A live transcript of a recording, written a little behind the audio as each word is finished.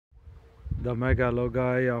The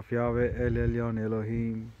megalogai of Yahweh El Elyon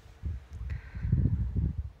Elohim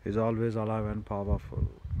is always alive and powerful,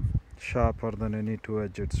 sharper than any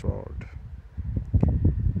two-edged sword,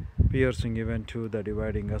 piercing even to the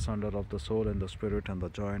dividing asunder of the soul and the spirit and the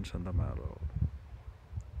joints and the marrow.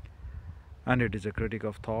 And it is a critic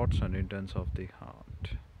of thoughts and intents of the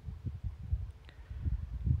heart.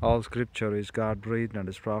 All scripture is God-breathed and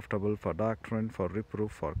is profitable for doctrine, for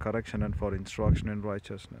reproof, for correction, and for instruction in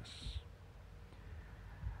righteousness,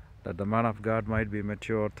 that the man of God might be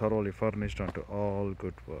mature, thoroughly furnished unto all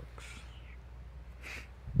good works.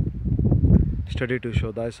 Study to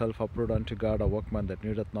show thyself approved unto God, a workman that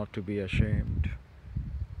needeth not to be ashamed,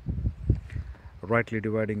 rightly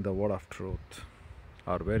dividing the word of truth,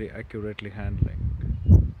 or very accurately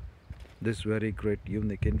handling this very great,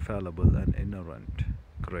 unique, infallible, and inerrant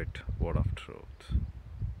great word of truth.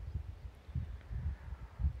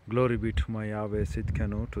 Glory be to my Yahweh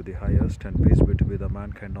Sidkenu, to the highest, and peace be to the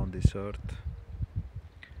mankind on this earth,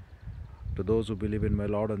 to those who believe in my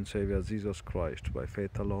Lord and Savior Jesus Christ, by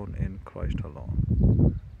faith alone, in Christ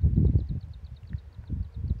alone.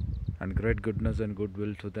 And great goodness and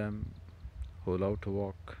goodwill to them who love to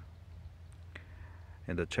walk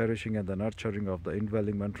in the cherishing and the nurturing of the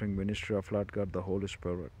indwelling, mentoring ministry of Lord God the Holy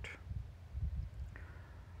Spirit,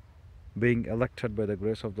 being elected by the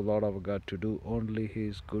grace of the Lord our God to do only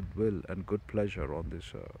His good will and good pleasure on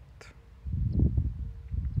this earth.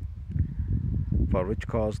 For which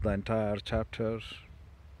cause the entire chapter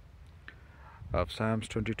of Psalms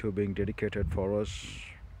 22 being dedicated for us,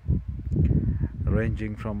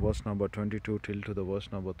 ranging from verse number 22 till to the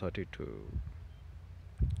verse number 32,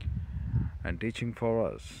 and teaching for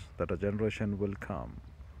us that a generation will come,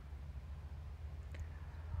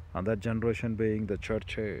 and that generation being the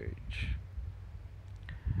church age.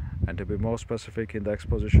 And to be more specific, in the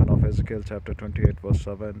exposition of Ezekiel chapter 28 verse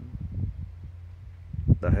 7,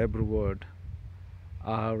 the Hebrew word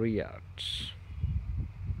Ariats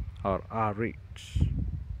or Arits,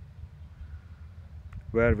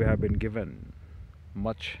 where we have been given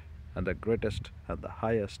much and the greatest and the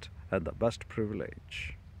highest and the best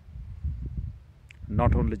privilege,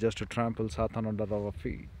 not only just to trample Satan under our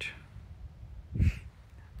feet,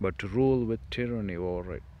 but to rule with tyranny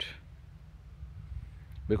over it,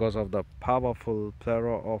 because of the powerful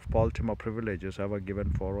plethora of Baltimore privileges ever given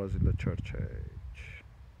for us in the church age.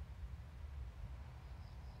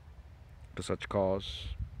 To such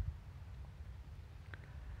cause,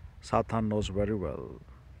 Satan knows very well,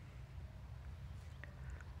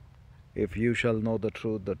 if you shall know the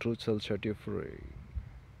truth shall set you free.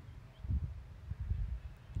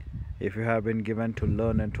 If you have been given to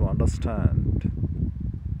learn and to understand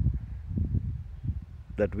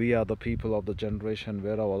that we are the people of the generation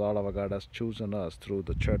where our Lord our God has chosen us through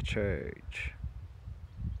the church age,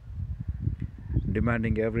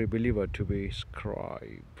 demanding every believer to be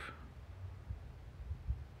scribe,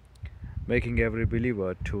 making every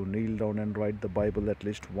believer to kneel down and write the Bible at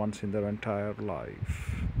least once in their entire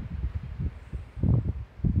life.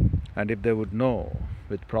 And if they would know,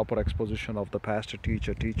 with proper exposition of the pastor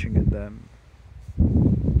teacher teaching in them,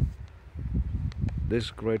 this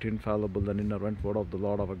great, infallible, and inerrant word of the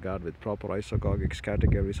Lord our God, with proper isagogics,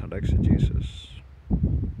 categories, and exegesis,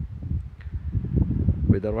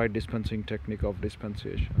 with the right dispensing technique of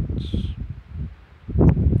dispensations,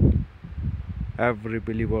 every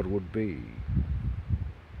believer would be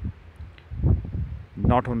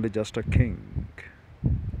not only just a king,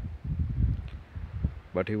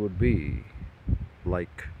 but he would be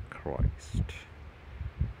like Christ.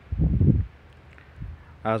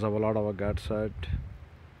 As our Lord our God said,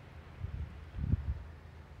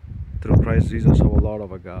 through Christ Jesus our Lord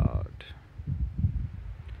our God,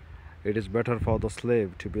 it is better for the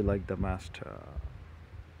slave to be like the master,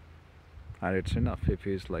 and it's enough if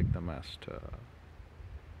he is like the master.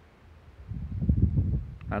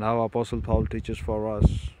 And how Apostle Paul teaches for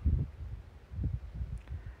us,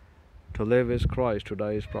 to live is Christ, to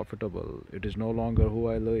die is profitable. It is no longer who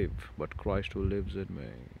I live, but Christ who lives in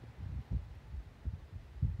me.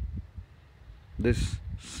 This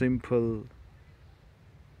simple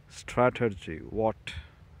strategy, what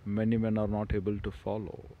many men are not able to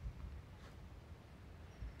follow,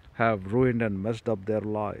 have ruined and messed up their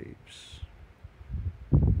lives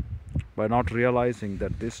by not realizing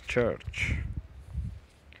that this church,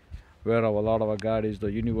 where our Lord our God is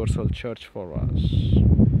the universal church for us,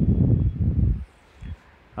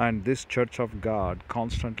 and this church of God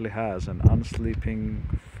constantly has an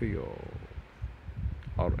unsleeping foe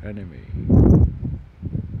or enemy.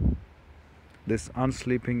 This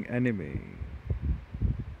unsleeping enemy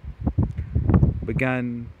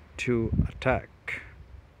began to attack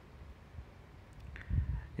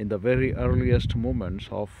in the very earliest moments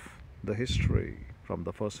of the history from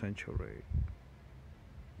the 1st century.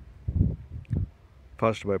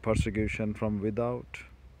 First by persecution from without,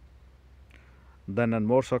 then and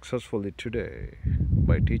more successfully today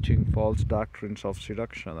by teaching false doctrines of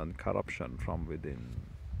seduction and corruption from within.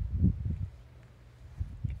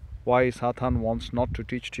 Why Satan wants not to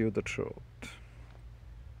teach to you the truth?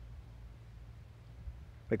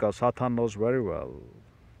 Because Satan knows very well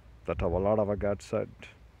that our Lord our God said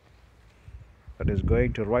that is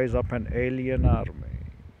going to rise up an alien army,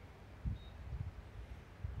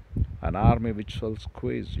 an army which will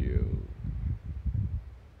squeeze you,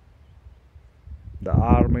 the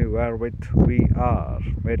army wherewith we are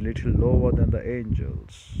made little lower than the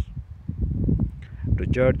angels, to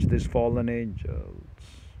judge these fallen angels,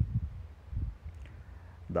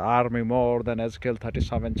 the army more than Ezekiel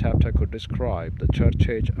 37 chapter could describe, the church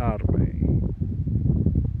age army,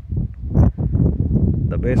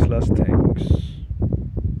 the baseless things,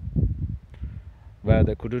 where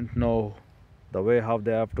they couldn't know the way how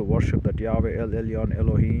they have to worship that Yahweh El Elyon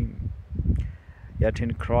Elohim. Yet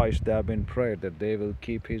in Christ they have been prayed that they will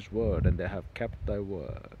keep His word, and they have kept Thy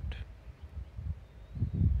word.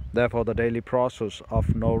 Therefore the daily process of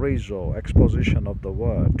norizo, exposition of the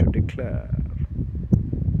word to declare,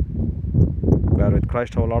 wherewith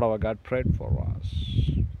Christ our Lord our God prayed for us,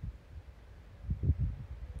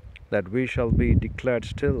 that we shall be declared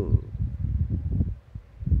still.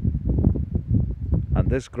 And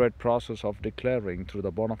this great process of declaring through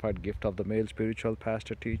the bona fide gift of the male spiritual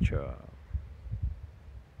pastor teacher.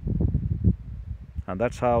 And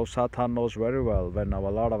that's how Satan knows very well, when our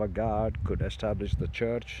Lord our God could establish the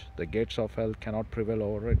church, the gates of hell cannot prevail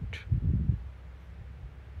over it.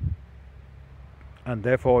 And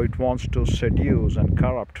therefore it wants to seduce and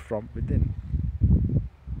corrupt from within.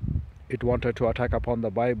 It wanted to attack upon the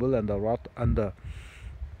Bible and the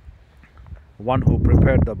one who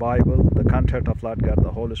prepared the Bible, the content of Lord God,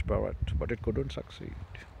 the Holy Spirit, but it couldn't succeed.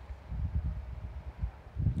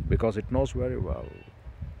 Because it knows very well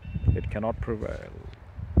it cannot prevail.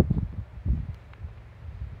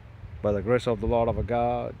 By the grace of the Lord our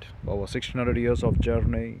God, over 1600 years of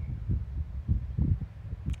journey,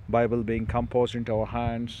 Bible being composed into our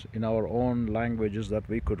hands in our own languages that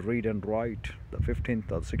we could read and write, the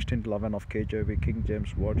 15th or 16th 11 of KJV, King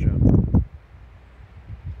James Version.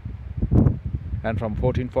 And from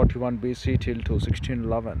 1441 BC till to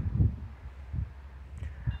 1611,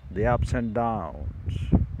 the ups and downs,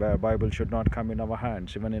 where Bible should not come in our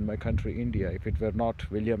hands, even in my country India, if it were not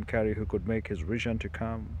William Carey who could make his vision to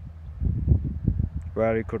come,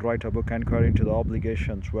 where he could write a book inquiring into the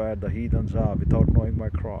obligations where the heathens are without knowing my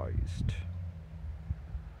Christ.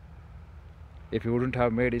 If he wouldn't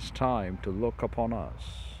have made his time to look upon us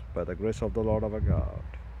by the grace of the Lord our God,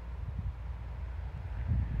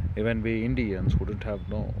 even we Indians wouldn't have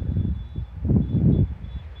known.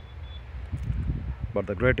 But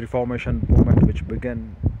the great Reformation movement which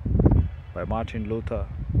began by Martin Luther,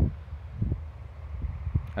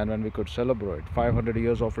 and when we could celebrate 500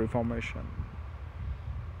 years of Reformation,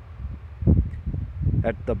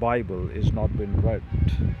 yet the Bible is not been read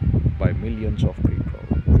by millions of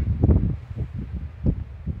people.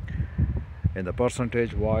 In the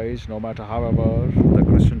percentage wise, no matter however, the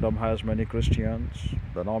Christendom has many Christians,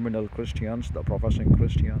 the nominal Christians, the professing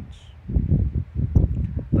Christians,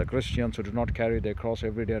 the Christians who do not carry their cross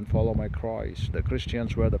every day and follow my Christ, the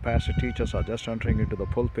Christians where the pastor teachers are just entering into the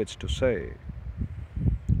pulpits to say,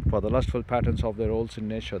 for the lustful patterns of their old sin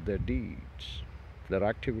nature, their deeds, their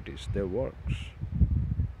activities, their works.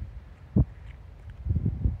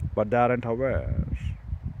 But they aren't aware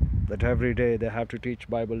that every day they have to teach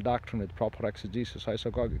Bible doctrine with proper exegesis,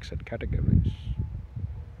 isagogics, and categories.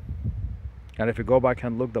 And if you go back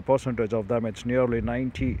and look the percentage of them, it's nearly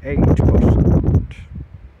 98%.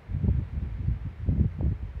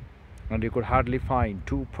 And you could hardly find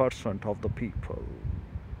 2% of the people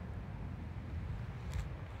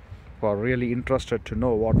who are really interested to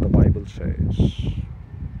know what the Bible says.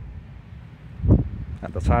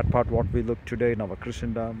 And the sad part, what we look today in our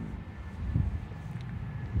Christendom,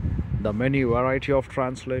 the many variety of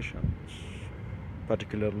translations,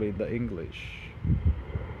 particularly in the English.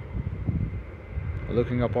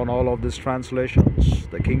 Looking upon all of these translations,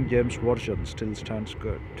 the King James Version still stands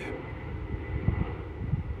good.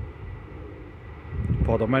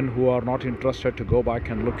 For the men who are not interested to go back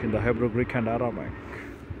and look in the Hebrew, Greek and Aramaic,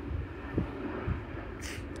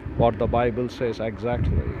 what the Bible says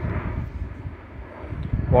exactly.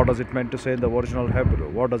 What does it mean to say in the original Hebrew?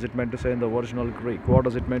 What does it mean to say in the original Greek? What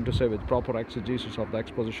does it mean to say with proper exegesis of the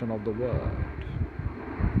exposition of the word?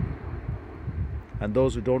 and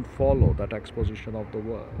those who don't follow that exposition of the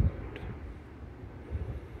word,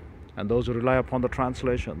 and those who rely upon the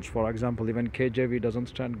translations. For example, even KJV doesn't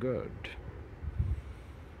stand good,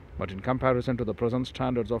 but in comparison to the present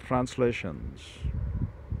standards of translations,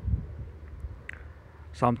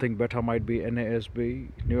 something better might be NASB,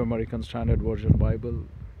 New American Standard Version Bible.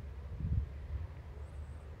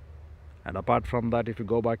 And apart from that, if you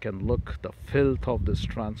go back and look, the filth of these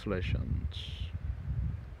translations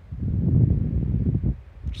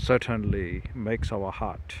certainly makes our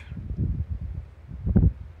heart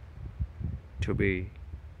to be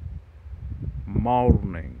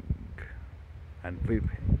mourning and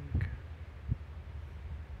weeping.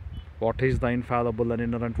 What is the infallible and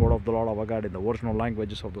inerrant word of the Lord our God in the original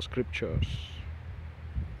languages of the scriptures?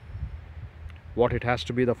 What it has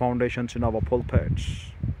to be the foundations in our pulpits,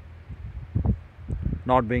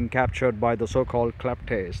 not being captured by the so-called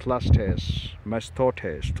kleptes, lustes,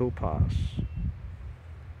 mestotes, tupas,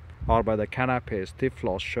 or by the canapes,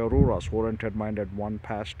 tiflos, sharuras, oriented-minded one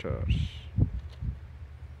pastors,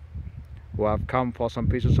 who have come for some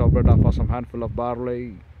pieces of bread or for some handful of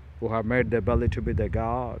barley, who have made their belly to be their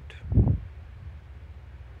God,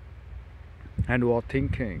 and who are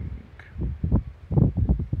thinking,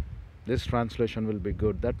 this translation will be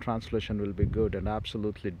good, that translation will be good, and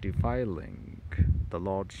absolutely defiling the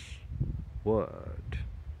Lord's word.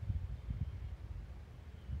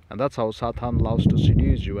 And that's how Satan loves to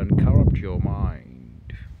seduce you and corrupt your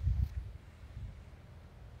mind.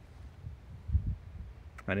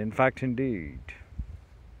 And in fact, indeed,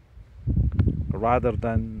 rather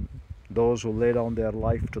than those who lay down their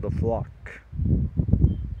life to the flock,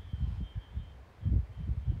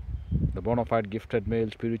 the bona fide gifted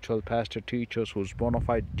male spiritual pastor teachers whose bona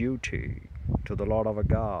fide duty to the Lord our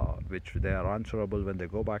God, which they are answerable when they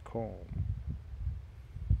go back home,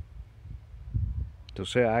 to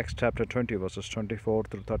say Acts chapter 20 verses 24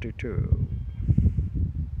 through 32,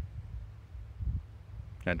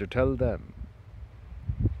 and to tell them,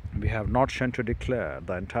 we have not sent to declare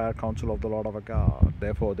the entire counsel of the Lord our God,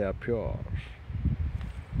 therefore they are pure,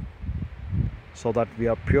 so that we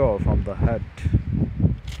are pure from the head,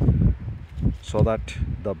 so that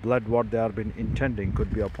the blood what they have been intending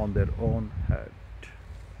could be upon their own head.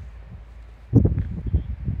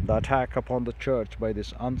 The attack upon the church by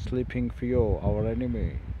this unsleeping fear, our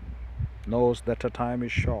enemy, knows that a time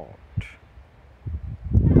is short.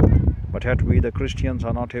 But yet we the Christians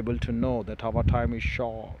are not able to know that our time is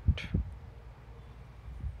short.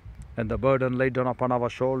 And the burden laid down upon our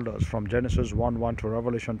shoulders from Genesis 1:1 to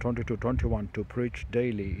Revelation 22:21 to preach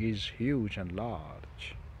daily is huge and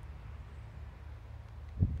large.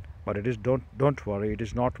 But it is, don't worry, it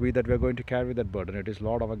is not we that we are going to carry that burden. It is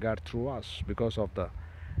Lord our God through us, because of the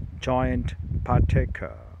joint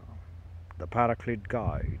partaker, the paraclete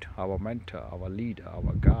guide, our mentor, our leader,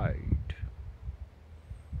 our guide.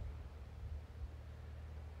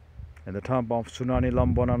 In the term of Sunani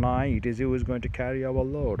Lambonanai, it is he who is going to carry our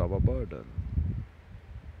load, our burden.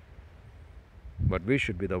 But we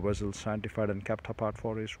should be the vessels sanctified and kept apart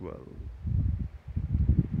for his will,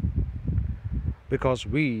 because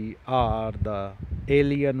we are the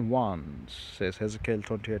alien ones, says Ezekiel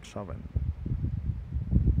 28:7,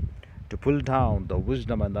 to pull down the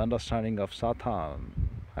wisdom and the understanding of Satan,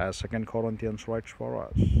 as 2 Corinthians writes for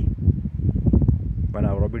us. When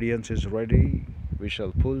our obedience is ready, we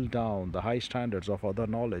shall pull down the high standards of other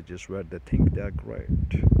knowledges where they think they are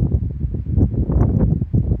great.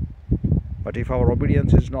 But if our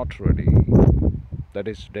obedience is not ready, that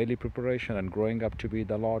is daily preparation and growing up to be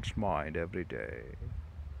the Lord's mind every day,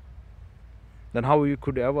 then how you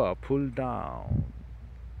could ever pull down?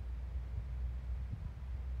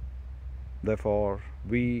 Therefore,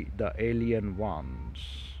 we the alien ones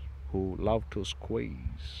who love to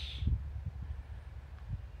squeeze,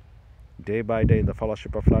 day by day in the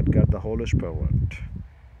fellowship of Lord God, the Holy Spirit,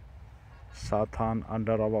 Satan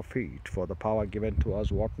under our feet, for the power given to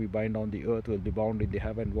us, what we bind on the earth will be bound in the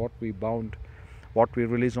heaven, what we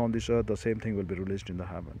release on this earth, the same thing will be released in the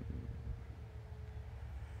heaven.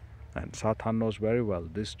 And Satan knows very well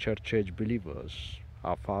these church age believers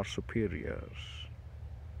are far superiors.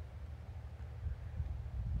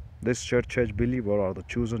 This church age believer are the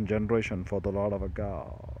chosen generation for the Lord our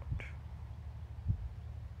God.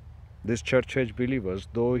 This church age believers,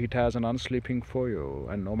 though it has an unsleeping foil,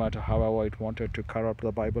 and no matter however it wanted to corrupt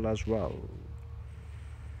the Bible as well,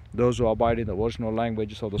 those who abide in the original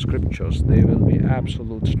languages of the scriptures, they will be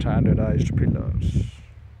absolute standardized pillars.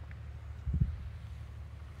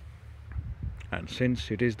 And since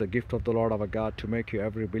it is the gift of the Lord our God to make you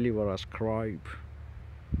every believer a scribe,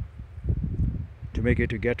 to to make you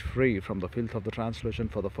to get free from the filth of the translation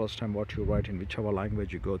for the first time what you write in whichever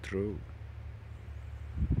language you go through,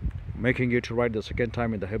 making you to write the second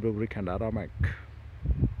time in the Hebrew, Greek and Aramaic.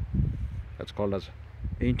 That's called as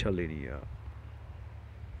interlinear.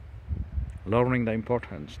 Learning the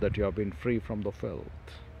importance that you have been free from the filth,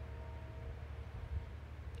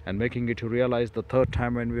 and making you to realize the third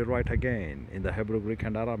time when we write again in the Hebrew, Greek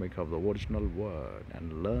and Aramaic of the original word,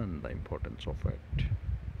 and learn the importance of it.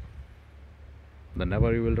 Then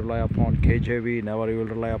never you will rely upon KJV, never you will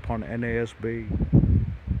rely upon NASB.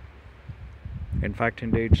 In fact,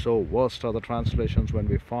 indeed, so worst are the translations when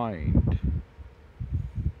we find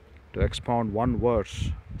to expound one verse,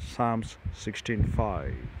 Psalms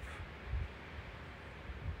 16:5,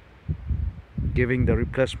 giving the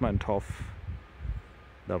replacement of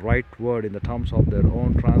the right word in the terms of their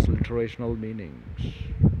own transliterational meanings,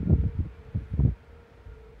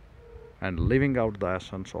 and leaving out the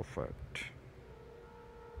essence of it,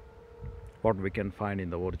 what we can find in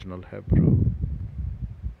the original Hebrew.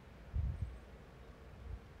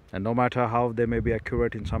 And no matter how they may be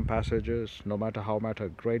accurate in some passages, no matter how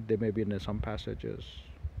great they may be in some passages,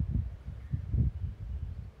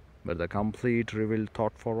 but the complete revealed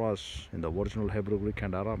thought for us in the original Hebrew, Greek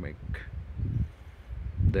and Aramaic,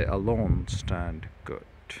 they alone stand good.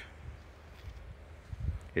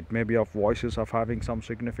 It may be of voices of having some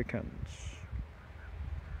significance,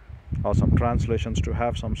 or some translations to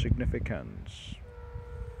have some significance,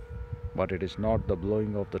 but it is not the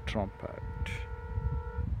blowing of the trumpet,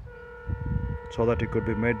 so that it could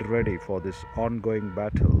be made ready for this ongoing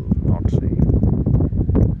battle not seen.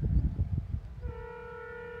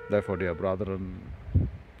 Therefore, dear brethren,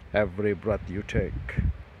 every breath you take,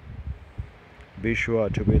 be sure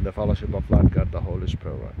to be in the fellowship of Lord God, the Holy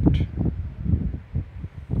Spirit.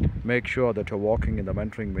 Make sure that you're walking in the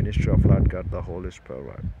mentoring ministry of Lord God, the Holy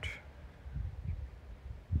Spirit.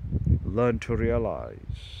 Learn to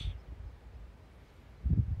realize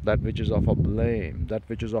that which is of a blame, that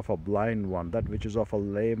which is of a blind one, that which is of a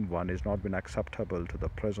lame one is not been acceptable to the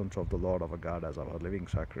presence of the Lord our God as our living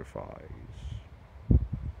sacrifice.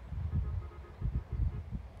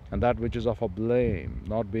 And that which is of a blame,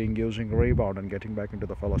 not being using rebound and getting back into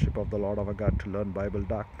the fellowship of the Lord our God to learn Bible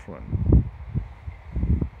doctrine.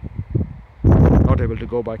 Not able to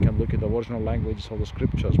go back and look at the original languages of the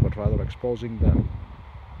scriptures, but rather exposing them,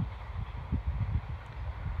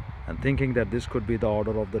 and thinking that this could be the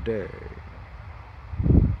order of the day.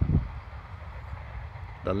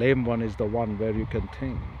 The lame one is the one where you can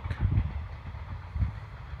think,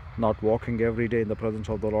 not walking every day in the presence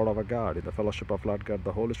of the Lord our God, in the fellowship of Lord God,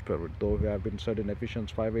 the Holy Spirit, though we have been said in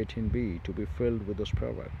Ephesians 5:18b to be filled with the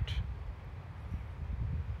Spirit.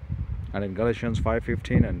 And in Galatians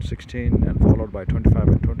 5:15 and 16, and followed by 25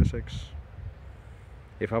 and 26,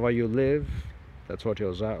 if ever you live, that's what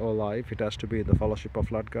your life, it has to be in the fellowship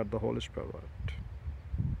of Lord God, the Holy Spirit.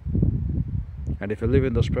 And if you live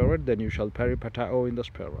in the Spirit, then you shall peripatao in the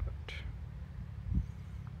Spirit.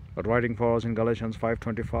 But writing for us in Galatians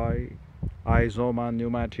 5:25, I zoman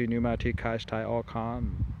pneumati kastai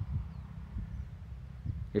orkan.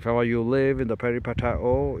 If ever you live in the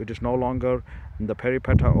peripatao, it is no longer in the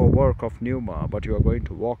peripatao work of pneuma, but you are going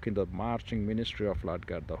to walk in the marching ministry of Lord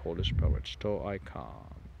God, the Holy Spirit. Sto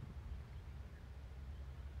icon.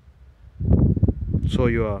 So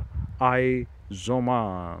your I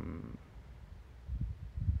zoman,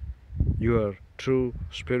 your true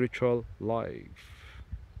spiritual life,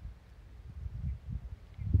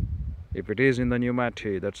 if it is in the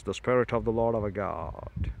pneumati, that's the Spirit of the Lord our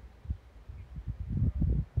God,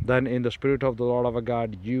 then in the Spirit of the Lord our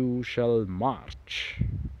God you shall march,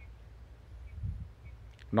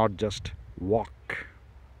 not just walk.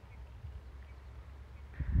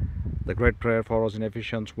 The great prayer for us in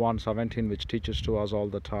Ephesians 1:17, which teaches to us all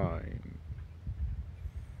the time,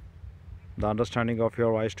 the understanding of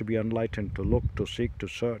your eyes to be enlightened, to look, to seek, to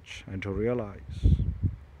search, and to realize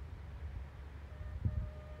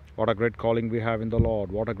what a great calling we have in the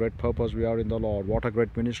Lord, what a great purpose we are in the Lord, what a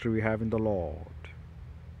great ministry we have in the Lord.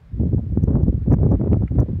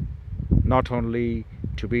 Not only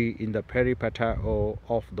to be in the peripatao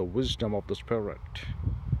of the wisdom of the Spirit,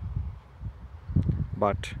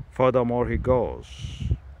 but furthermore he goes,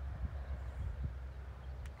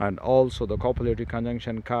 and also the copulative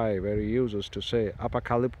conjunction kai, where he uses to say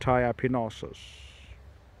apocalyptai apinosis.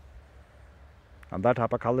 And that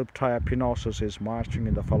apocalyptai apinosis is marching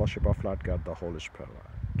in the fellowship of Lord God, the Holy Spirit.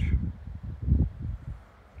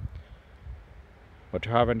 But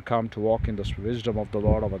you haven't come to walk in the wisdom of the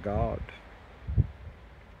Lord our God,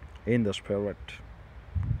 in the Spirit,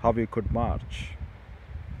 how we could march.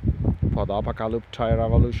 for the apocalyptic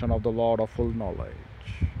revelation of the Lord of full knowledge.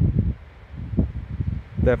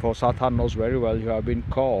 Therefore, Satan knows very well you have been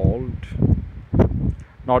called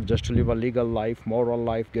not just to live a legal life, moral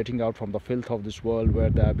life, getting out from the filth of this world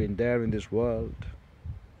where they have been there in this world,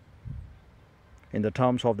 in the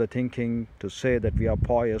terms of the thinking to say that we are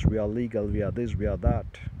pious, we are legal, we are this, we are that.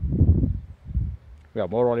 We are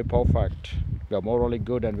morally perfect, we are morally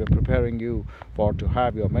good, and we are preparing you for to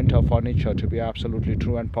have your mental furniture to be absolutely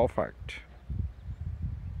true and perfect.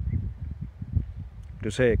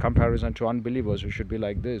 To say comparison to unbelievers, you should be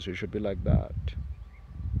like this, you should be like that.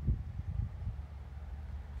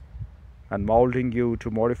 And molding you to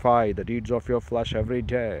modify the deeds of your flesh every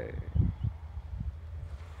day.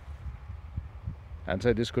 And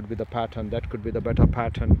say this could be the pattern, that could be the better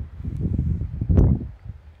pattern.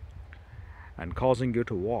 And causing you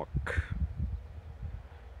to walk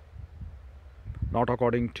not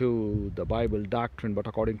according to the Bible doctrine, but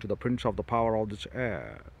according to the prince of the power of this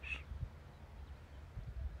air.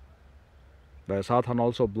 Where Satan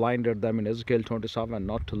also blinded them in Ezekiel 27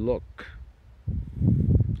 not to look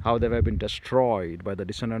how they have been destroyed by the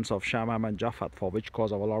descendants of Shem, Ham, and Japheth, for which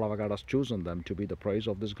cause our Lord our God has chosen them to be the praise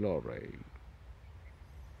of this glory.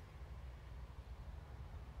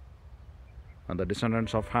 And the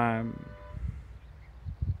descendants of Ham,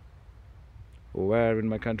 who were in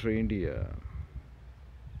my country India,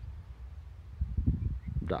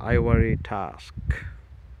 the ivory tusk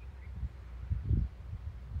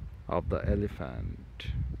of the elephant,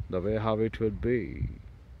 the way how it would be,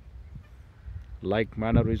 like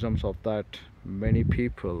mannerisms of that, many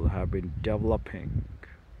people have been developing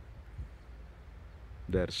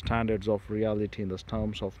their standards of reality in the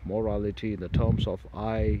terms of morality, in the terms of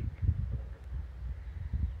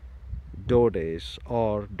idotes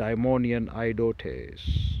or daimonian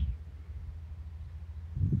idotes,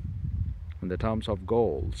 in the terms of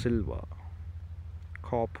gold, silver,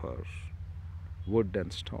 copper, wood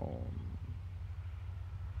and stone.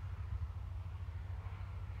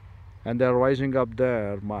 And they are rising up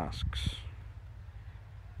their masks.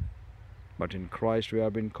 But in Christ we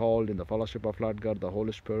have been called in the fellowship of Lord God, the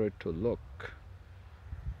Holy Spirit, to look.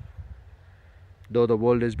 Though the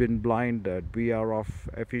world has been blinded, we are of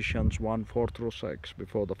Ephesians 1, 4 through 6,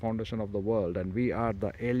 before the foundation of the world, and we are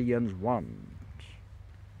the aliens ones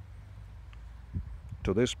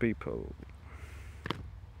to these people,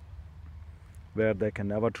 where they can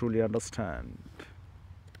never truly understand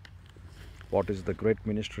what is the great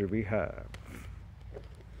ministry we have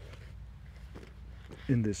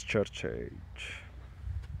in this church age.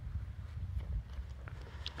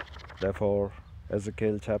 Therefore,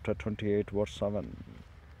 Ezekiel chapter 28 verse 7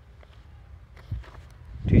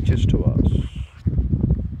 teaches to us,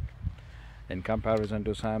 in comparison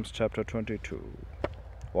to Psalms chapter 22,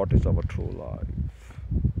 what is our true life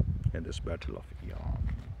in this battle of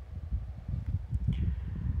eon.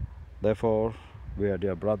 Therefore, we are,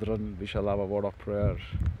 dear brethren, we shall have a word of prayer.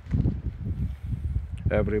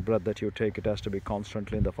 Every breath that you take, it has to be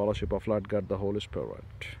constantly in the fellowship of Lord God, the Holy Spirit.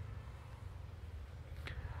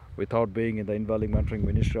 Without being in the indwelling mentoring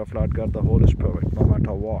ministry of Lord God, the Holy Spirit, no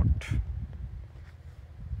matter what,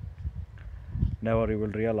 never you will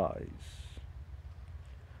realize,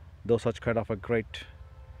 though such kind of a great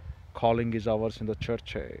calling is ours in the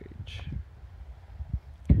church age,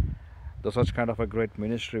 though such kind of a great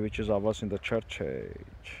ministry which is ours in the church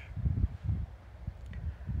age,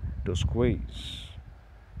 to squeeze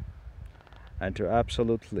and to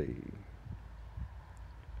absolutely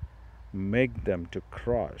make them to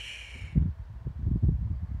crush,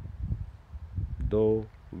 though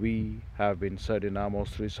we have been said in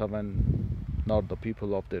Amos 3:7, not the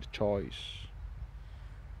people of their choice,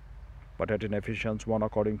 but yet in Ephesians 1,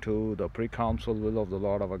 according to the pre-counsel will of the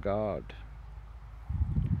Lord our God,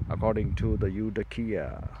 according to the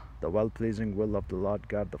Eudokia, the well-pleasing will of the Lord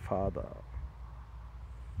God the Father,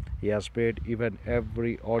 He has made even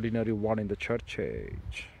every ordinary one in the church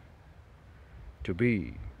age to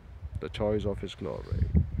be the choice of His glory.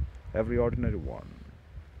 Every ordinary one.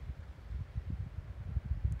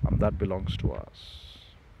 And that belongs to us.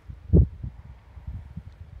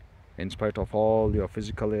 In spite of all your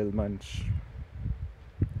physical ailments,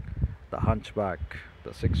 the hunchback,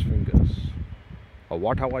 the 6 fingers, or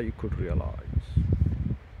whatever you could realize,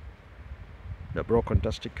 the broken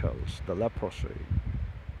testicles, the leprosy,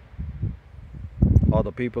 or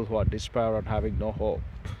the people who are despair and having no hope,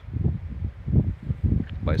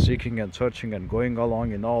 by seeking and searching and going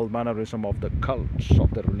along in all mannerism of the cults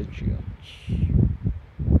of the religions,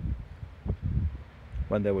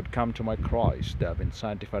 when they would come to my Christ, they have been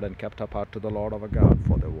sanctified and kept apart to the Lord our God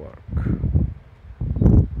for their work.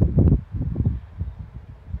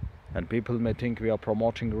 And people may think we are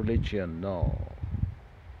promoting religion. No.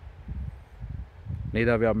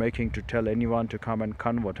 Neither we are making to tell anyone to come and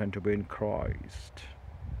convert and to be in Christ.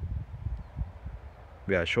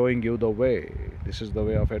 We are showing you the way. This is the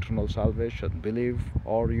way of eternal salvation. Believe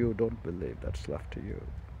or you don't believe. That's left to you.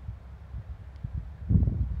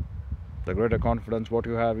 The greater confidence what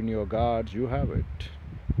you have in your gods, you have it.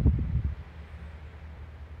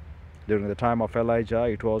 During the time of Elijah,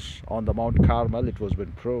 it was on the Mount Carmel, it was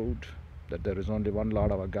been proved that there is only one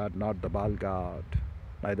Lord our God, not the Baal God,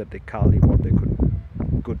 neither the Kali, what they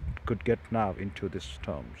could get now into these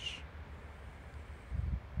terms.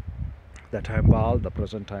 That time Baal, the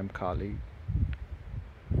present time Kali.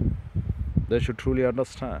 They should truly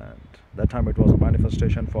understand. That time it was a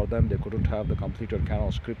manifestation for them. They couldn't have the completed canon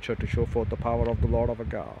of scripture to show forth the power of the Lord our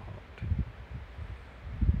God.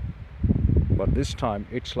 But this time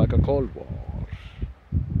it's like a cold war.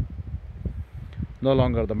 No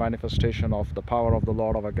longer the manifestation of the power of the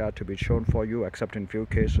Lord our God to be shown for you, except in few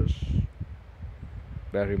cases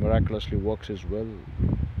where He miraculously works His will.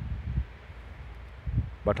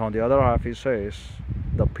 But on the other half, He says,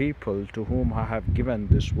 the people to whom I have given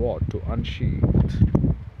this word to unsheath,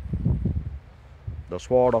 the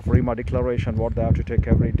sword of Rhema declaration, what they have to take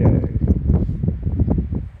every day.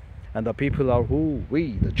 And the people are who?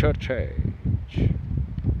 We, the church age.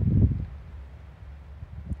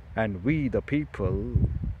 And we, the people,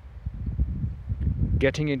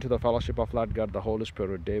 getting into the fellowship of Lord God, the Holy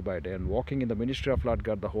Spirit, day by day, and walking in the ministry of Lord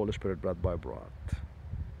God, the Holy Spirit, breath by breath,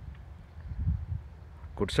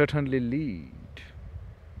 could certainly lead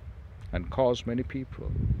and cause many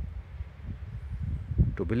people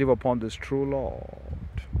to believe upon this true Lord.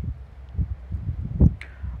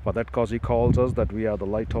 For that cause He calls us that we are the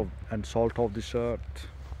light of and salt of this earth.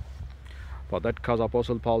 For that cause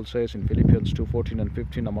Apostle Paul says in Philippians 2:14 and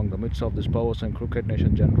 15, among the midst of these perverse and crooked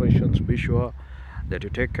nation generations, be sure that you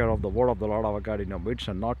take care of the word of the Lord our God in your midst,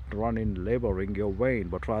 and not run in laboring your vain,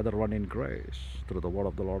 but rather run in grace through the word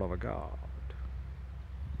of the Lord our God.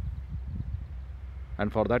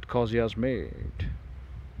 And for that cause He has made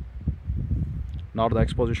not the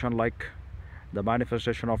exposition like the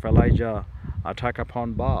manifestation of Elijah, attack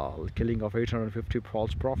upon Baal, killing of 850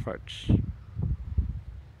 false prophets.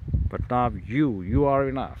 But now you are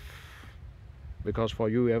enough, because for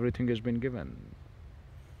you everything has been given.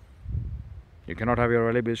 You cannot have your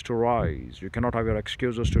alibis to rise. You cannot have your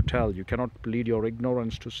excuses to tell. You cannot plead your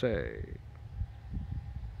ignorance to say.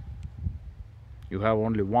 You have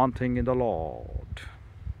only one thing in the Lord.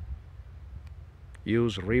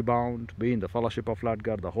 Use rebound, be in the fellowship of Lord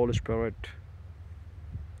God, the Holy Spirit.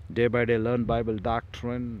 Day by day learn Bible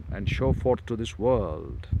doctrine and show forth to this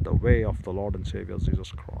world the way of the Lord and Savior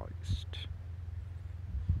Jesus Christ.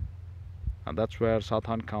 And that's where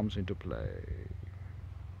Satan comes into play.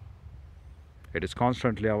 It is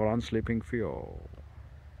constantly our unsleeping fear.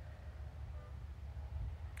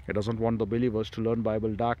 He doesn't want the believers to learn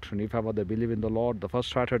Bible doctrine. If ever they believe in the Lord, the first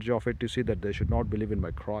strategy of it to see that they should not believe in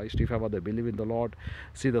my Christ. If ever they believe in the Lord,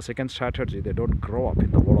 see the second strategy, they don't grow up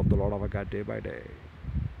in the word of the Lord our God day by day.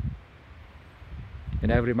 In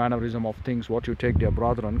every mannerism of things, what you take, dear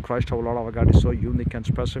brethren, Christ our Lord our God is so unique and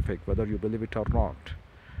specific, whether you believe it or not.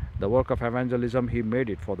 The work of evangelism, He made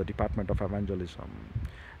it for the department of evangelism.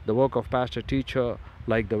 The work of pastor, teacher,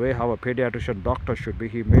 like the way how a pediatrician, doctor should be,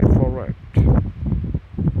 He made for it.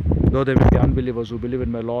 Though there may be unbelievers who believe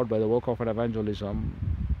in my Lord by the work of an evangelism,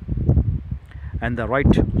 and the right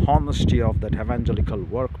honesty of that evangelical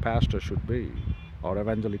work pastor should be, or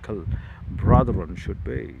evangelical brethren should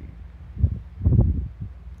be,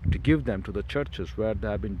 to give them to the churches where they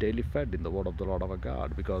have been daily fed in the word of the Lord our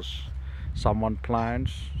God, because someone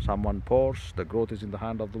plants, someone pours, the growth is in the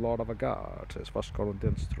hand of the Lord our God, says 1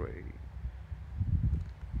 Corinthians 3.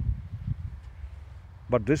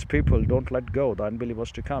 But these people don't let go, the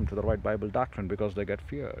unbelievers, to come to the right Bible doctrine, because they get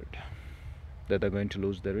feared that they're going to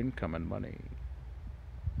lose their income and money.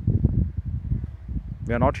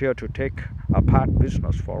 We are not here to take a part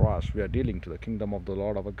business for us. We are dealing to the kingdom of the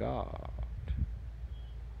Lord our God.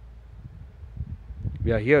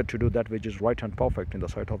 We are here to do that which is right and perfect in the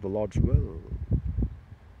sight of the Lord's will.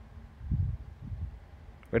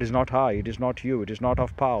 It is not I, it is not you, it is not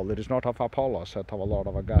of Paul, it is not of Apollos, saith our Lord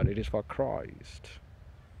our God. It is for Christ.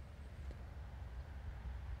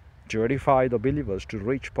 To edify the believers to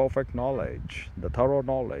reach perfect knowledge, the thorough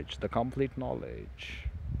knowledge, the complete knowledge,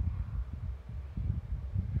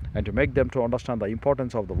 and to make them to understand the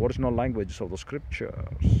importance of the original languages of the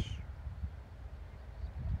scriptures,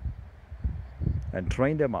 and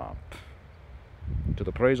train them up to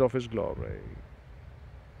the praise of His glory,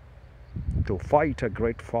 to fight a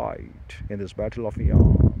great fight in this battle of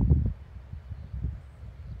Eon.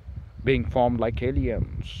 being formed like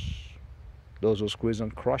aliens, those who squeeze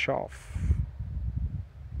and crush off.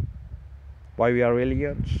 Why we are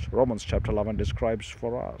aliens? Romans chapter 11 describes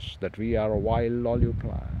for us that we are a wild olive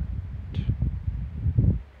plant,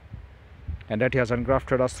 and that He has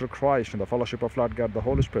engrafted us through Christ in the fellowship of Lord God the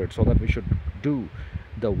Holy Spirit, so that we should do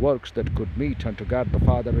the works that could meet unto God the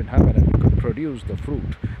Father in heaven, and we could produce the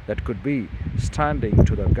fruit that could be standing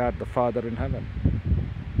to the God the Father in heaven.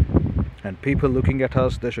 And people looking at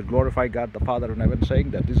us, they should glorify God the Father in heaven,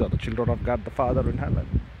 saying that these are the children of God the Father in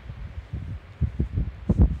heaven.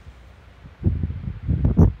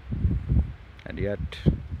 And yet,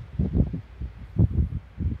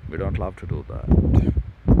 we don't love to do that.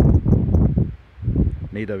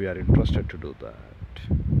 Neither we are interested to do that.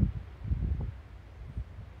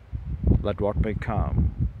 Let what may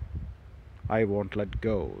come, I won't let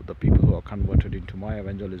go the people who are converted into my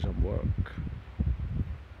evangelism work.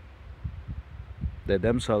 They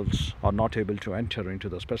themselves are not able to enter into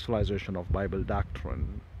the specialization of Bible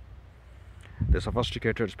doctrine, the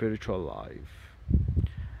sophisticated spiritual life.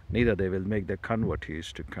 Neither they will make the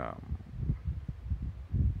convertees to come.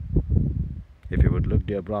 If you would look,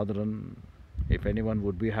 dear brethren, if anyone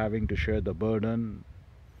would be having to share the burden,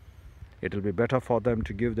 it will be better for them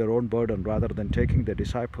to give their own burden rather than taking the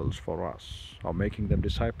disciples for us, or making them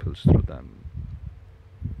disciples through them.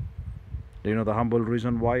 Do you know the humble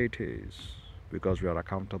reason why it is? Because we are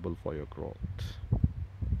accountable for your growth.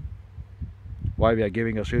 Why we are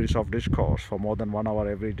giving a series of discourse for more than 1 hour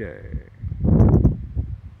every day.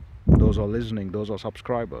 Those are listening, those are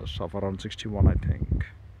subscribers of around 61, I think.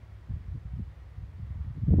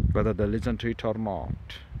 Whether they listen to it or not,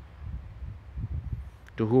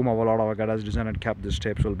 to whom our Lord our God has designed and kept these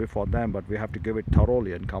tapes will be for them, but we have to give it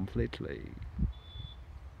thoroughly and completely.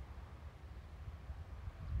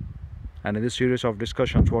 And in this series of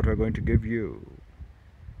discussions, what we are going to give you,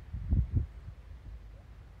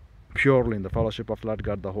 purely in the fellowship of Lord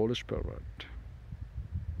God the Holy Spirit,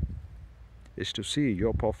 is to see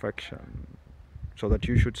your perfection, so that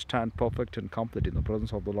you should stand perfect and complete in the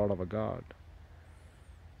presence of the Lord our God,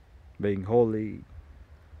 being holy,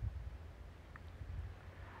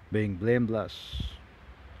 being blameless.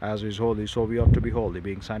 As He is holy, so we ought to be holy,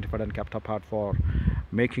 being sanctified and kept apart, for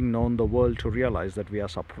making known the world to realize that we are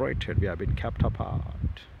separated, we have been kept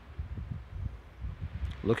apart.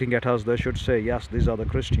 Looking at us, they should say, yes, these are the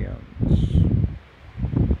Christians.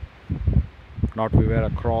 Not we wear a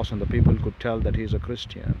cross and the people could tell that he is a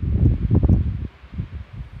Christian.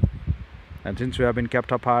 And since we have been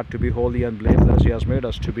kept apart to be holy and blameless, He has made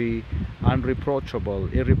us to be unreproachable,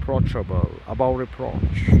 irreproachable, above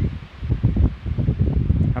reproach.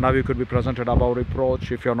 And how you could be presented above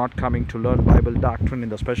reproach if you are not coming to learn Bible doctrine in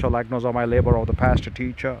the special agnosomy labor of the pastor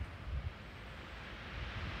teacher,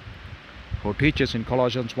 who teaches in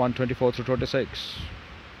Colossians 1:24-26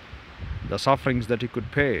 the sufferings that he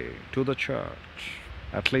could pay to the church,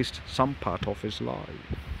 at least some part of his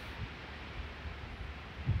life.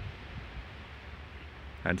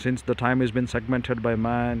 And since the time has been segmented by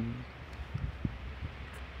man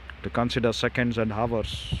to consider seconds and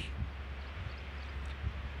hours,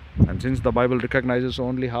 and since the Bible recognizes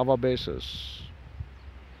only hour basis,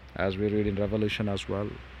 as we read in Revelation as well,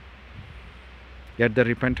 yet they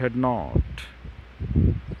repented not,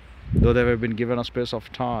 though they have been given a space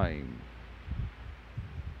of time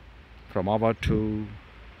from hour to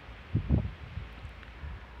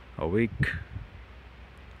a week,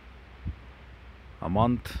 a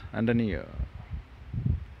month and a year.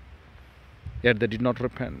 Yet they did not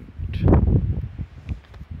repent.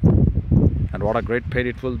 And what a great pain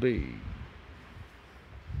it will be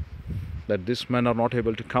that these men are not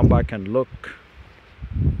able to come back and look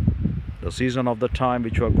the season of the time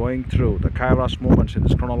which we are going through, the kairos moments in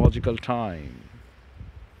this chronological time,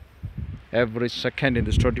 every second in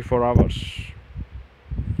this 24 hours,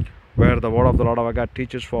 where the word of the Lord our God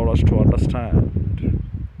teaches for us to understand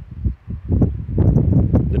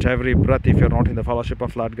that every breath, if you are not in the fellowship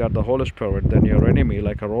of Lord God the Holy Spirit, then your enemy,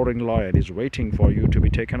 like a roaring lion, is waiting for you to be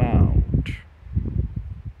taken out.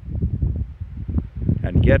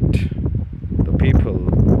 And yet the people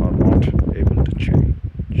are not able to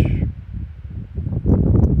change.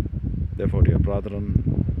 Therefore, dear brethren,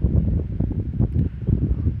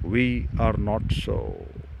 we are not so.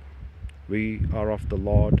 We are of the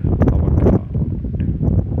Lord our God.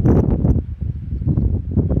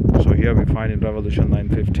 So here we find in Revelation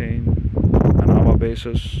 9:15 an hour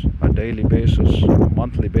basis, a daily basis, a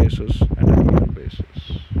monthly basis, and a year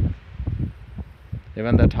basis.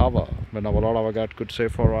 Even that hour, when our Lord our God could say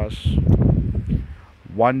for us,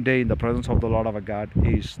 one day in the presence of the Lord our God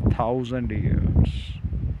is 1,000 years.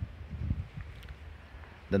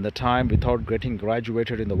 than the time without getting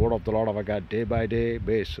graduated in the word of the Lord our God day by day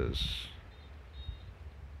basis,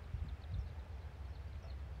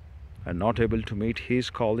 and not able to meet His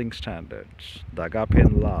calling standards. The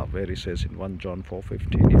agape love, where He says in 1 John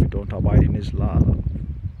 4:15, if you don't abide in His love,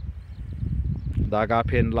 the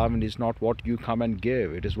agape love is not what you come and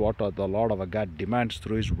give, it is what the Lord our God demands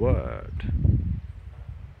through His word.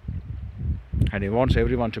 And He wants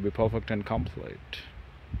everyone to be perfect and complete.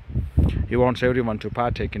 He wants everyone to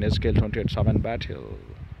partake in Ez28 battle.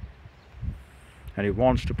 And He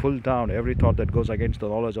wants to pull down every thought that goes against the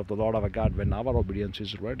knowledge of the Lord our God when our obedience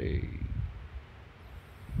is ready.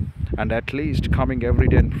 And at least coming every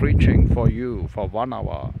day and preaching for you for 1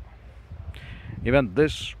 hour. Even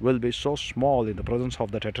this will be so small in the presence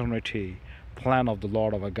of that eternity plan of the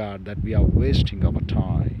Lord our God that we are wasting our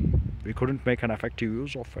time. We couldn't make an effective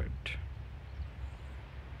use of it.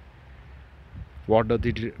 What does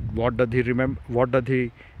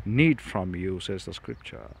He need from you, says the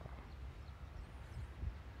scripture?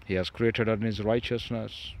 He has created us in His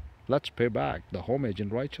righteousness. Let's pay back the homage in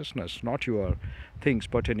righteousness, not your things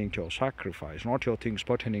pertaining to your sacrifice, not your things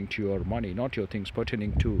pertaining to your money, not your things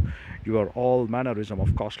pertaining to your all mannerism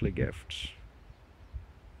of costly gifts.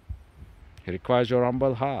 He requires your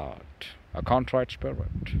humble heart, a contrite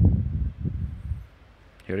spirit.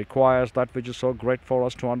 He requires that which is so great for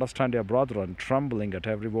us to understand, your brethren, trembling at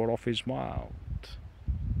every word of His mouth.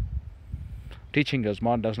 Teaching us,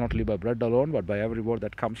 man does not live by bread alone, but by every word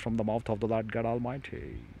that comes from the mouth of the Lord God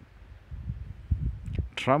Almighty.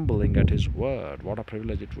 Trembling at His word, what a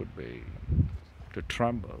privilege it would be to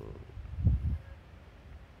tremble.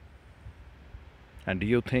 And do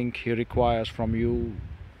you think He requires from you,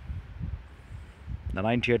 the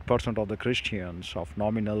 98% of the Christians, of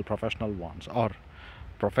nominal professional ones or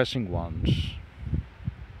professing ones,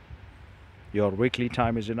 your weekly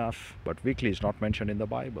time is enough? But weekly is not mentioned in the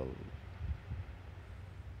Bible.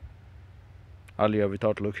 Earlier,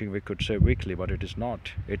 without looking, we could say weekly, but it is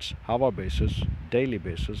not. It's hour basis, daily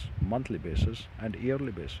basis, monthly basis, and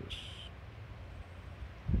yearly basis.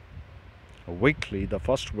 Weekly, the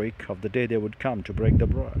first week of the day they would come to break the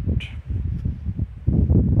bread.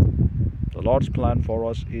 The Lord's plan for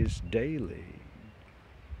us is daily,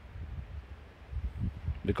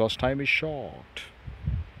 because time is short.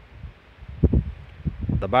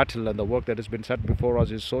 The battle and the work that has been set before us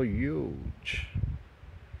is so huge.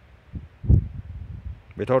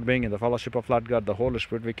 Without being in the fellowship of Lord God, the Holy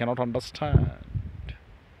Spirit, we cannot understand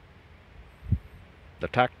the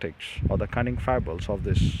tactics or the cunning fables of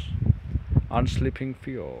this unsleeping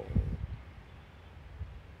fear.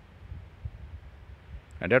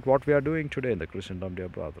 And yet what we are doing today in the Christendom, dear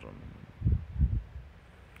brethren,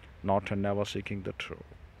 not and never seeking the truth,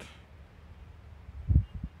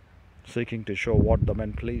 seeking to show what the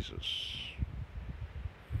man pleases.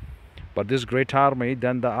 But this great army,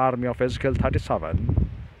 then the army of Ezekiel 37,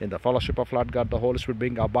 in the fellowship of Lord God, the Holy Spirit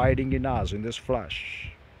being abiding in us in this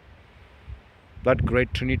flesh, that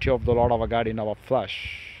great Trinity of the Lord our God in our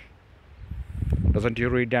flesh. Doesn't you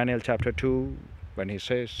read Daniel chapter 2 when he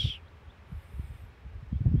says,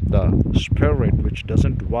 the Spirit which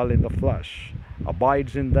doesn't dwell in the flesh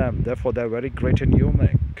abides in them, therefore they are very great and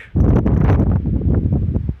unique.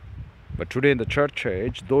 But today in the church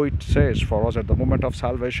age, though it says for us at the moment of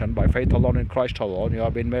salvation, by faith alone in Christ alone, you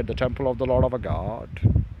have been made the temple of the Lord our God.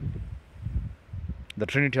 The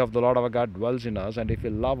Trinity of the Lord our God dwells in us, and if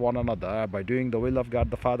we love one another by doing the will of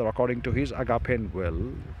God the Father according to His agape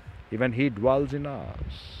will, even He dwells in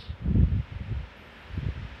us.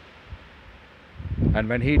 And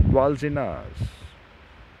when He dwells in us,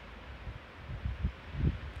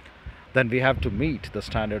 then we have to meet the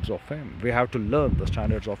standards of Him. We have to learn the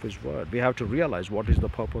standards of His word. We have to realize what is the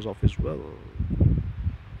purpose of His will.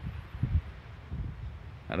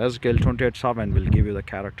 And Ezekiel 28:7 will give you the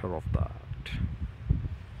character of that.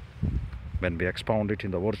 When we expound it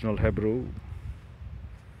in the original Hebrew,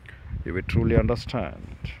 you will truly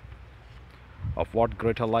understand of what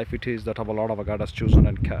greater life it is that our Lord our God has chosen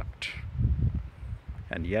and kept.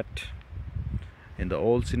 And yet, in the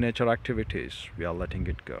old sin nature activities, we are letting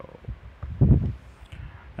it go.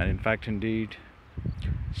 And in fact, indeed,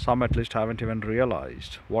 some at least haven't even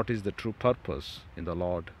realized what is the true purpose in the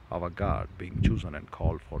Lord our God being chosen and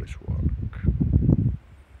called for His work.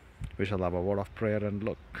 We shall have a word of prayer and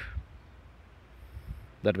look,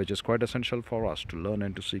 that which is quite essential for us to learn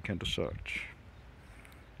and to seek and to search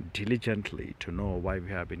diligently to know why we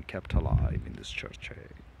have been kept alive in this church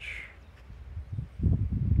age.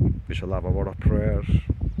 We shall have a word of prayer,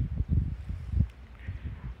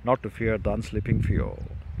 not to fear the unsleeping fear,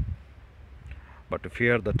 but to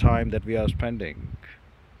fear the time that we are spending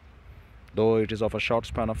though it is of a short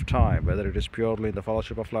span of time, whether it is purely in the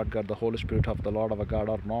fellowship of Lord God, the Holy Spirit of the Lord our God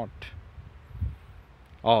or not,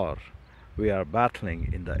 or we are battling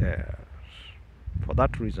in the air. For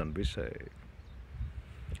that reason we say,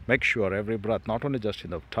 make sure every breath, not only just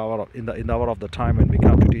in the hour of the time when we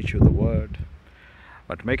come to teach you the word,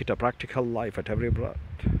 but make it a practical life at every breath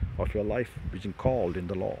of your life being called in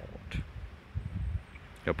the Lord.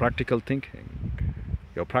 Your practical thinking,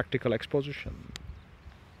 your practical exposition,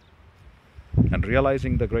 and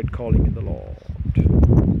realizing the great calling in the Lord.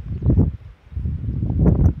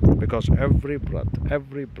 Because every breath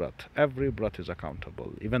is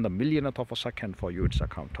accountable. Even the millionth of a second for you, it's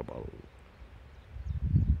accountable.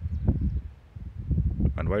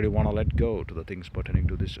 And why do you want to let go to the things pertaining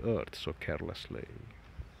to this earth so carelessly?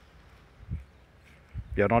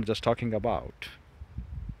 We are not just talking about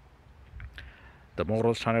the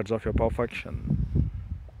moral standards of your perfection.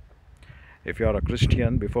 If you are a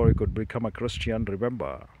Christian, before you could become a Christian,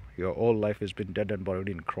 remember, your whole life has been dead and buried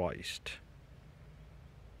in Christ.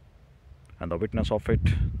 And the witness of it,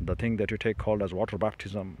 the thing that you take called as water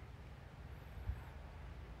baptism.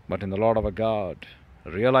 But in the Lord our God,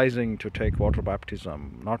 realizing to take water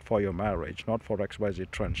baptism, not for your marriage, not for XYZ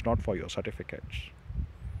trends, not for your certificates,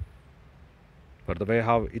 but the way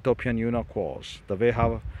how Ethiopian eunuch was, the way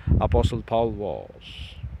how Apostle Paul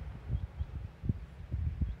was.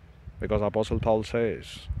 Because Apostle Paul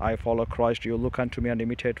says, I follow Christ, you look unto me and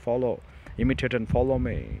imitate and follow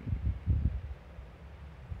me.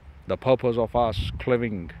 The purpose of us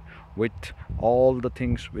cleaving with all the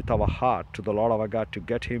things with our heart to the Lord our God, to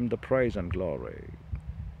get Him the praise and glory.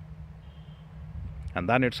 And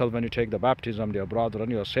then itself, when you take the baptism, dear brethren,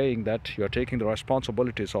 you are saying that you are taking the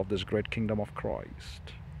responsibilities of this great kingdom of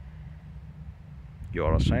Christ. You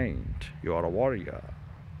are a saint, you are a warrior,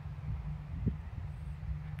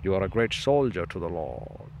 you are a great soldier to the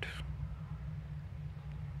Lord.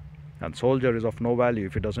 And soldier is of no value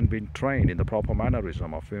if he doesn't be trained in the proper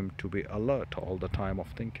mannerism of him to be alert all the time of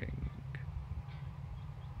thinking.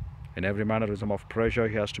 In every mannerism of pressure,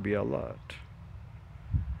 he has to be alert.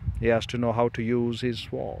 He has to know how to use his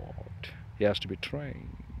sword. He has to be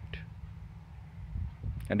trained.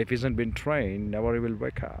 And if he hasn't been trained, never he will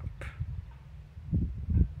wake up.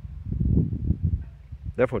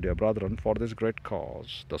 Therefore, dear brethren, for this great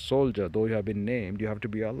cause, the soldier, though you have been named, you have to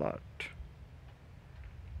be alert.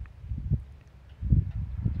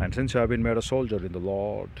 And since you have been made a soldier in the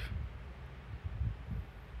Lord,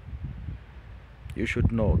 you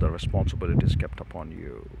should know the responsibilities kept upon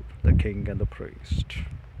you, the king and the priest.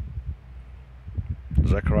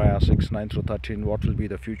 Zechariah 6:9-13, what will be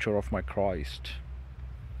the future of my Christ?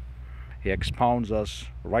 He expounds us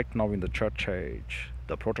right now in the church age,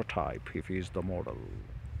 the prototype if he is the model.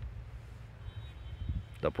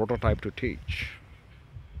 The prototype to teach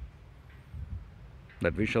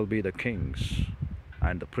that we shall be the kings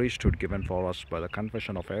and the priesthood given for us by the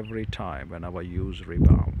confession of every time when our use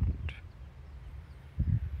rebound.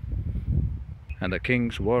 And the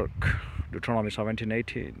king's work, Deuteronomy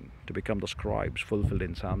 17:18, to become the scribes, fulfilled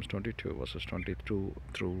in Psalms 22, verses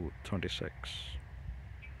 22-26.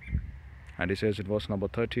 And he says in verse number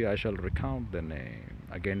 30, I shall recount their name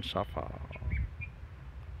against Sapphire.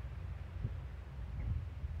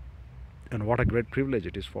 And what a great privilege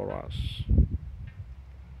it is for us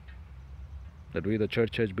that we, the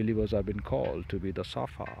church age believers, have been called to be the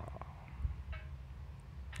Sapphire,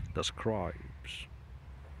 the scribes.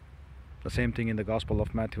 The same thing in the Gospel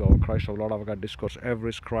of Matthew, our Christ, our Lord, our God, discourse,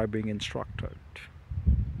 every scribe being instructed.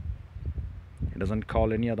 He doesn't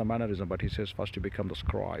call any other mannerism, but he says first you become the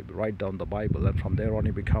scribe, write down the Bible, and from there on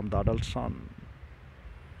you become the adult son.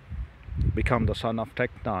 Become the son of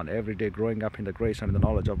Technon, every day growing up in the grace and the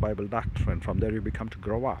knowledge of Bible doctrine. From there you become to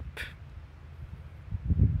grow up.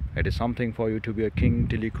 It is something for you to be a king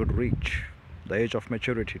till you could reach the age of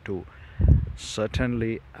maturity, to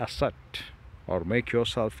certainly assert or make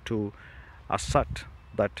yourself to assert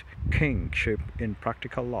that kingship in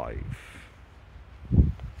practical life,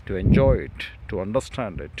 to enjoy it, to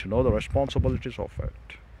understand it, to know the responsibilities of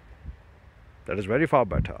it. That is very far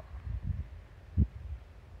better.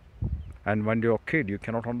 And when you're a kid, you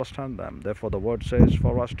cannot understand them. Therefore, the word says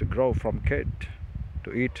for us to grow from kid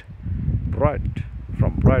to eat bread,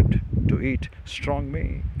 from bread to eat strong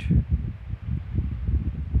meat.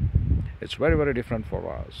 It's very, very different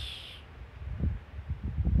for us.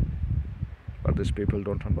 But these people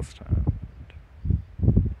don't understand.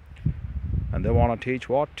 And they want to teach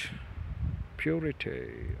what?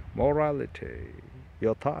 Purity, morality,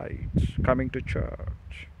 your tithes, coming to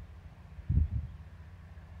church.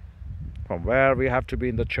 From where we have to be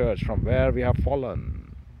in the church, from where we have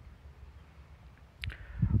fallen.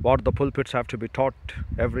 what the pulpits have to be taught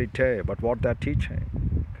every day, but what they're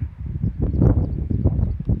teaching.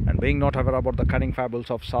 And being not aware about the cunning fables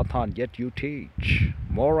of Satan, yet you teach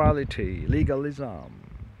morality, legalism.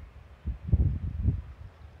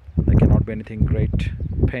 There cannot be anything great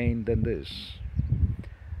pain than this.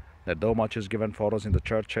 That though much is given for us in the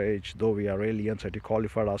church age, though we are aliens, it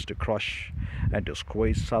qualified us to crush and to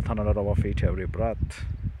squeeze Satan under our feet every breath.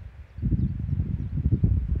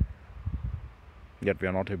 Yet we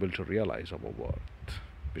are not able to realize our worth.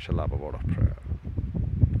 We shall have a word of prayer.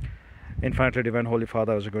 Infinitely divine Holy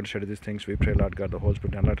Father, as we're going to study these things, we pray, Lord God, the Holy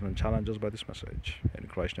Spirit enlighten and challenge us by this message. In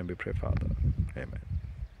Christ's name we pray, Father. Amen.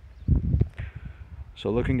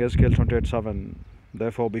 So looking at Ezekiel 28:7,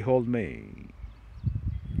 therefore behold me.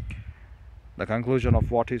 The conclusion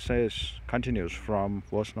of what he says continues from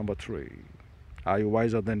verse number 3. Are you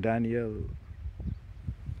wiser than Daniel?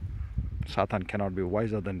 Satan cannot be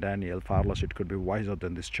wiser than Daniel, far less it could be wiser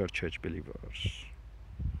than these church age believers.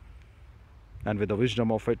 And with the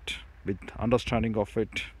wisdom of it, with understanding of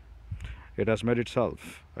it, it has made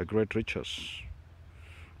itself a great riches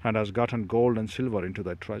and has gotten gold and silver into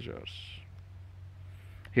their treasures.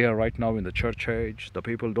 Here right now in the church age, the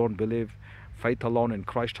people don't believe faith alone in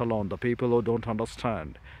Christ alone. The people who don't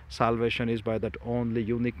understand salvation is by that only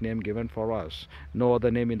unique name given for us. No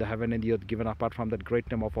other name in the heaven and the earth given apart from that great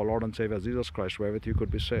name of our Lord and Savior Jesus Christ, wherewith you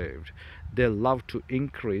could be saved. They love to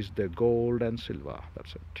increase their gold and silver.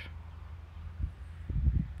 That's it.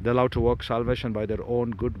 They love to work salvation by their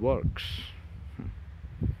own good works.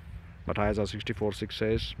 But Isaiah 64:6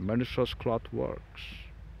 says, ministers' cloth works.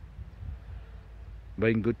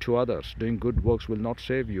 Being good to others, doing good works will not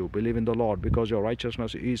save you. Believe in the Lord, because your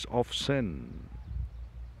righteousness is of sin.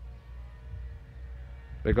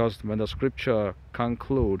 Because when the scripture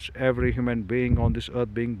concludes, every human being on this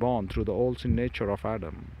earth being born through the old sin nature of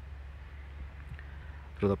Adam,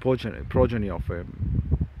 through the progeny of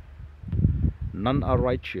him, none are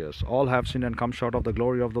righteous. All have sinned and come short of the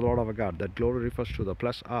glory of the Lord our God. That glory refers to the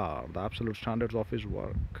plus R, the absolute standards of his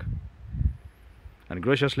work. And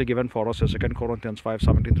graciously given for us as 2 Corinthians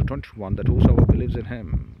 5:17-21, that whosoever believes in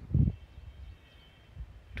him,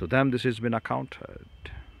 to them this has been accounted.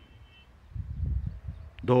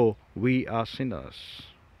 Though we are sinners,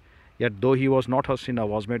 yet though he was not a sinner,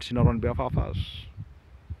 was made sinner on behalf of us,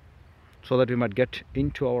 so that we might get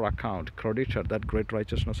into our account credited that great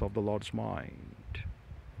righteousness of the Lord's mind.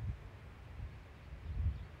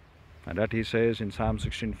 And that he says in Psalm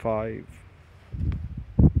 16:5,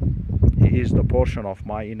 he is the portion of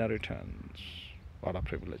my inheritance. What a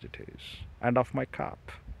privilege it is. And of my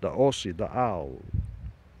cup, the Osi, the owl.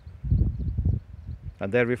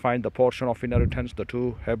 And there we find the portion of inheritance, the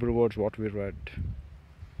two Hebrew words what we read.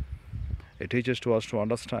 It teaches to us to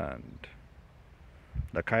understand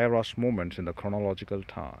the kairos moments in the chronological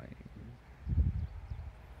time.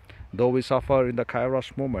 Though we suffer in the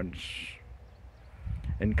kairos moments,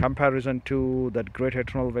 in comparison to that great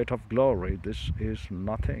eternal weight of glory, this is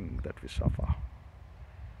nothing that we suffer.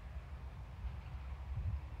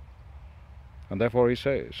 And therefore he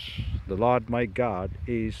says, the Lord my God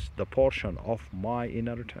is the portion of my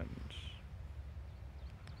inheritance.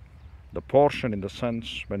 The portion in the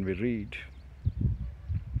sense when we read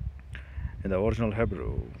in the original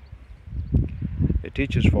Hebrew, it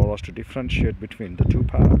teaches for us to differentiate between the two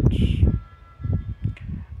parts.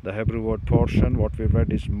 The Hebrew word portion, what we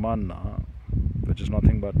read is manna, which is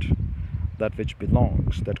nothing but that which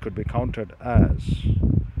belongs, that could be counted as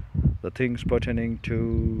the things pertaining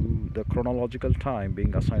to the chronological time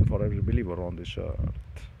being assigned for every believer on this earth.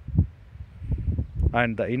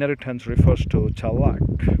 And the inheritance refers to chalak,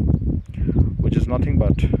 which is nothing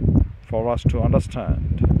but for us to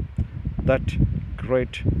understand that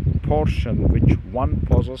great portion which one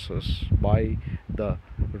possesses by the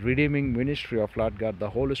redeeming ministry of Lord God,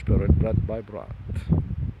 the Holy Spirit, breath by breath.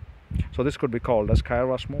 So this could be called as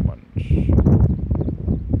kairos moments.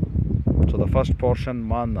 So the first portion,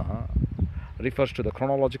 manna, refers to the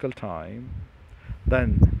chronological time.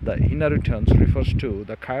 Then the inheritance refers to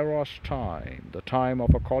the kairos time, the time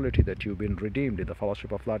of a quality that you've been redeemed in the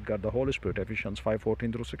fellowship of Lord God, the Holy Spirit, Ephesians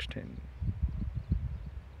 5:14-16.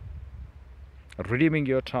 Redeeming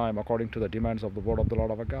your time according to the demands of the word of the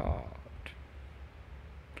Lord our God.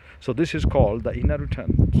 So this is called the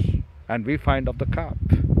inheritance. And we find of the cup.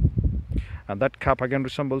 And that cup again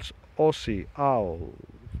resembles Osi, owl.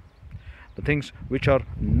 The things which are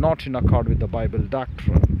not in accord with the Bible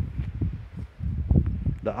doctrine.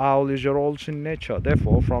 The owl is your old sin nature.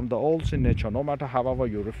 Therefore, from the old sin nature, no matter however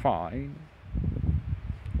you refine,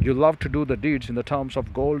 you love to do the deeds in the terms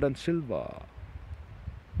of gold and silver.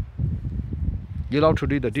 You love to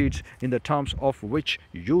do the deeds in the terms of which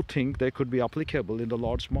you think they could be applicable in the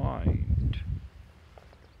Lord's mind.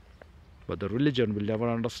 But the religion will never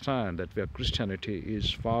understand that where Christianity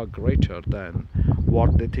is far greater than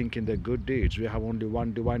what they think in their good deeds. We have only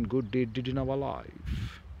one divine good deed did in our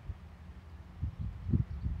life.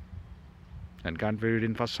 And can't we read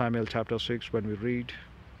in 1 Samuel chapter 6 when we read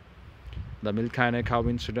the milk and a cow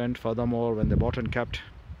incident? Furthermore, when they bought and kept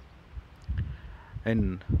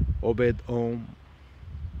in Obed-Edom,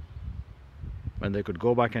 when they could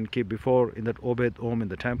go back and keep before in that Obed-Edom in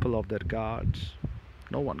the temple of their gods,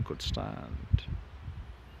 no one could stand.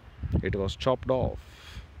 It was chopped off.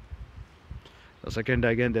 The second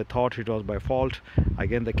day again they thought it was by fault.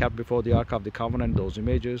 Again they kept before the Ark of the Covenant those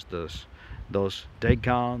images, those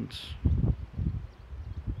Dagons.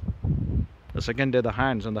 The second day the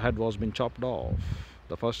hands and the head was being chopped off.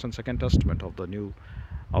 The First and Second Testament of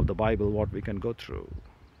the Bible, what we can go through.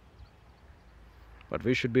 But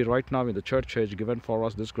we should be right now in the church age, given for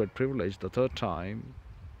us this great privilege, the third time,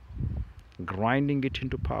 grinding it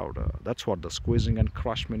into powder. That's what the squeezing and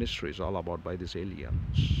crush ministry is all about by these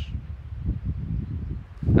aliens.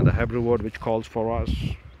 And the Hebrew word which calls for us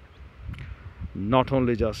not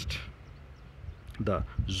only just the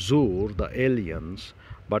Zur, the aliens,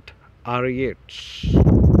 but Arietes,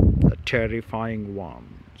 the terrifying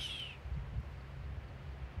ones.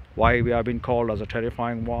 Why we have been called as the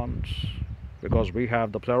terrifying ones? Because we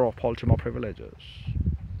have the plethora of ultima privileges.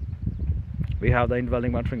 We have the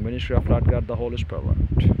indwelling mentoring ministry of Lord God the Holy Spirit.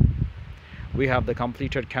 We have the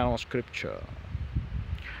completed canon of Scripture.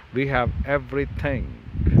 We have everything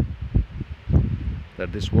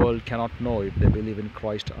that this world cannot know if they believe in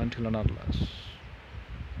Christ until and unless.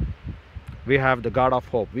 We have the God of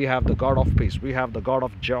hope. We have the God of peace. We have the God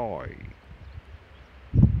of joy.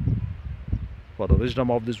 For the wisdom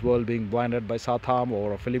of this world being blinded by Satan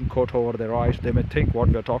or a film coat over their eyes, they may think what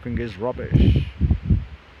we are talking is rubbish.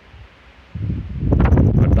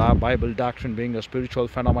 But the Bible doctrine being a spiritual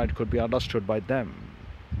phenomenon could be understood by them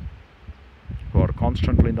who are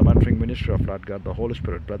constantly in the mentoring ministry of Lord God the Holy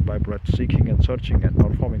Spirit, breath by breath, seeking and searching and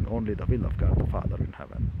performing only the will of God the Father in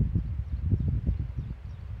heaven.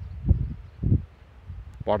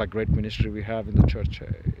 What a great ministry we have in the church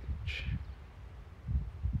age.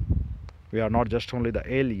 We are not just only the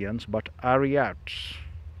aliens, but Arietes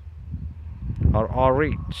or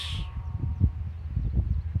Arietes,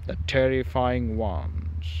 the terrifying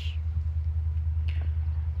ones.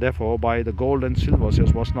 Therefore, by the gold and silver,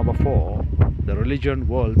 says verse number 4, the religion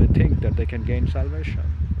world may think that they can gain salvation.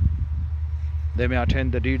 They may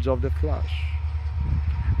attain the deeds of the flesh,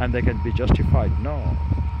 and they can be justified. No.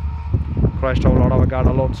 Christ our Lord our God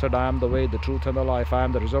alone said, I am the way, the truth, and the life. I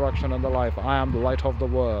am the resurrection and the life. I am the light of the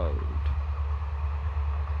world.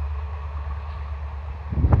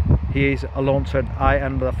 He alone said, I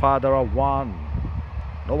and the Father are one.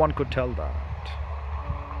 No one could tell that.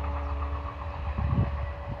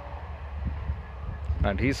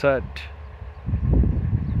 And he said,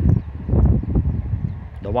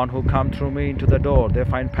 the one who come through me into the door, they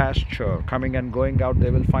find pasture. Coming and going out, they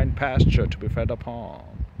will find pasture to be fed upon.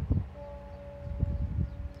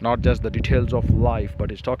 Not just the details of life, but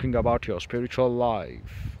it's talking about your spiritual life.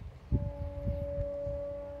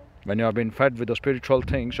 When you have been fed with the spiritual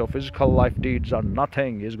things, your physical life deeds are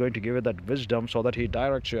nothing. He is going to give you that wisdom so that He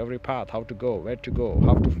directs you every path, how to go, where to go,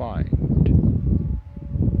 how to find.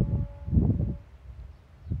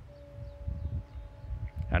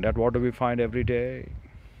 And that what do we find every day?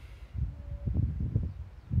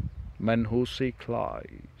 Men who seek lies.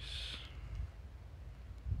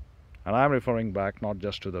 And I am referring back not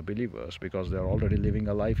just to the believers, because they are already living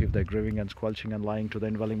a life, if they are grieving and squelching and lying, to the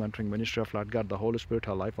indwelling mentoring ministry of Lord God the Holy Spirit,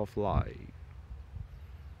 a life of lie.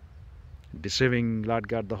 Deceiving Lord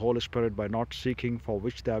God the Holy Spirit by not seeking for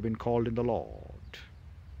which they have been called in the Lord.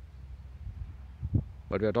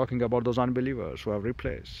 But we are talking about those unbelievers who have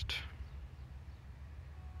replaced.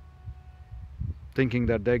 Thinking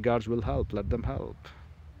that their gods will help, let them help.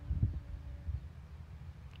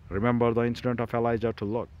 Remember the incident of Elijah to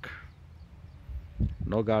look.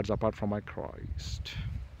 No gods apart from my Christ.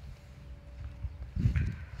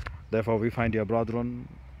 Therefore we find, dear brethren,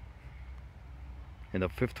 in the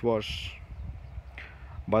 5th verse,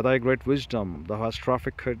 by thy great wisdom thou hast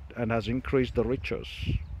trafficked and hast increased the riches,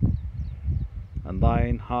 and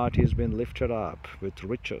thine heart is been lifted up with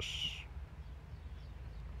riches,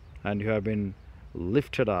 and you have been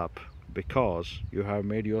lifted up because you have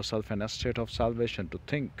made yourself an estate of salvation, to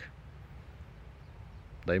think.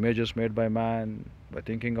 The images made by man, by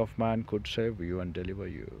thinking of man, could save you and deliver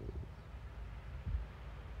you.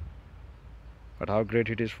 But how great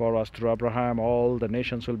it is for us, through Abraham all the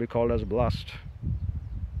nations will be called as blessed,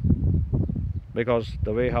 because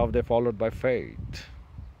the way how they followed by faith,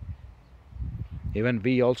 even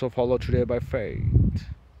we also follow today by faith.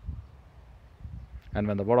 And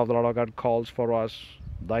when the word of the Lord our God calls for us,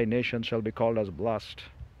 thy nation shall be called as blessed,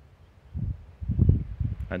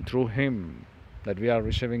 and through him that we are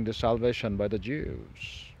receiving the salvation by the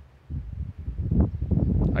Jews.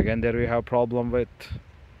 Again, there we have problem with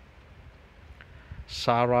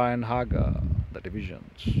Sarah and Hagar, the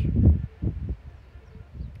divisions.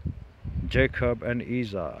 Jacob and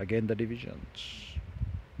Esau, again the divisions.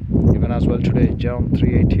 Even as well today, John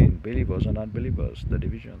 3:18, believers and unbelievers, the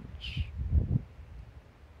divisions.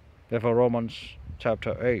 Therefore, Romans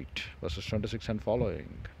chapter 8, verses 26 and following,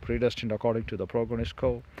 predestined according to the progress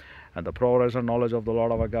co, and the progress and knowledge of the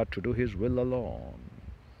Lord our God to do his will alone.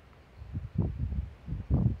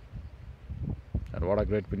 And what a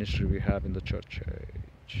great ministry we have in the church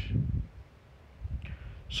age.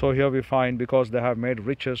 So here we find, because they have made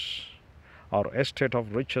riches or estate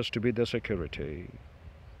of riches to be their security,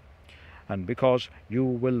 and because you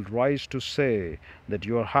will rise to say that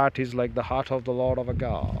your heart is like the heart of the Lord our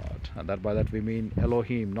God, and that by that we mean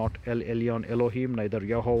Elohim, not El Elyon Elohim, neither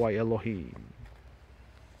Yehovah Elohim.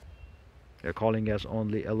 We are calling as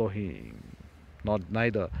only Elohim.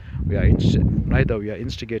 Neither we are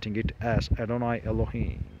instigating it as Adonai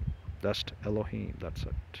Elohim. Just Elohim, that's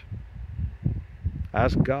it.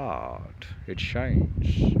 As God, it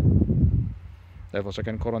shines. Therefore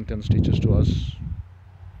 2 Corinthians teaches to us,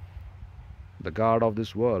 the God of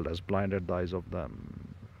this world has blinded the eyes of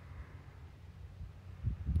them.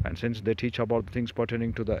 And since they teach about the things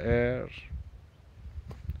pertaining to the air,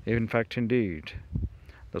 in fact, indeed,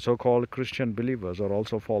 the so-called Christian believers are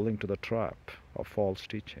also falling to the trap of false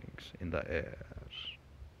teachings in the air,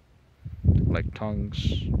 like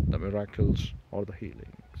tongues, the miracles, or the healings.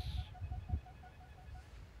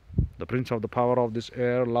 The prince of the power of this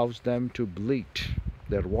air loves them to bleat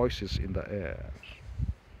their voices in the air,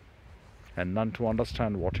 and none to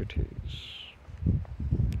understand what it is.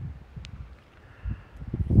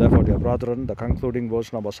 Therefore, dear brethren, the concluding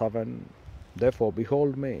verse number 7, therefore,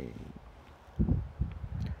 behold me,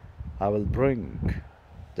 I will bring,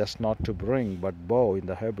 just not to bring, but bow in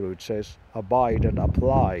the Hebrew, it says, abide and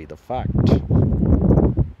apply the fact.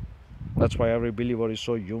 That's why every believer is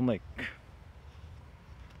so unique.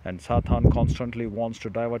 And Satan constantly wants to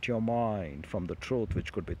divert your mind from the truth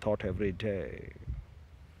which could be taught every day.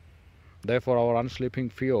 Therefore, our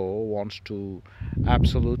unsleeping fear wants to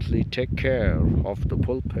absolutely take care of the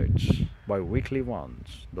pulpits by weekly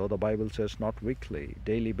ones, though the Bible says not weekly,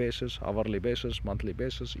 daily basis, hourly basis, monthly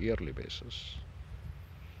basis, yearly basis.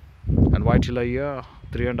 And why till a year?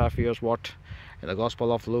 3.5 years, what? In the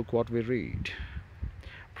Gospel of Luke, what we read?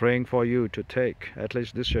 Praying for you to take, at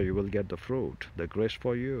least this year you will get the fruit, the grace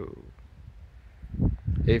for you.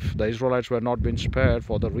 If the Israelites were not been spared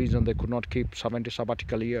for the reason they could not keep 70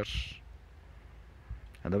 sabbatical years,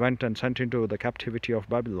 and they went and sent into the captivity of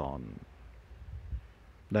Babylon,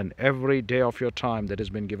 then every day of your time that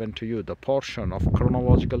has been given to you, the portion of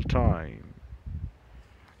chronological time,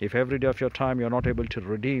 if every day of your time you are not able to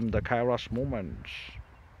redeem the Kairos moments,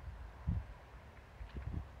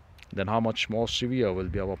 then how much more severe will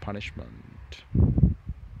be our punishment?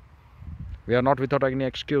 We are not without any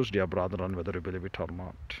excuse, dear brethren, whether you believe it or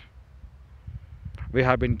not. We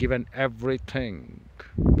have been given everything.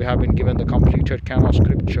 We have been given the completed canon of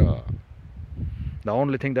Scripture. The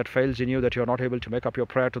only thing that fails in you, that you are not able to make up your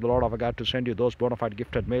prayer to the Lord our God to send you those bona fide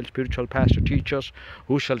gifted male spiritual pastor teachers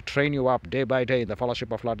who shall train you up day by day in the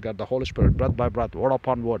fellowship of Lord God, the Holy Spirit, breath by breath, word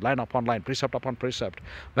upon word, line upon line, precept upon precept,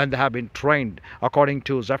 when they have been trained according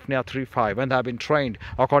to Zephaniah 3:5, when they have been trained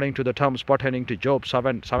according to the terms pertaining to Job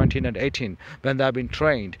 17 and 18, when they have been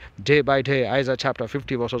trained day by day, Isaiah chapter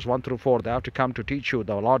 50 verses 1 through 4, they have to come to teach you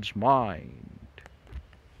the Lord's mind.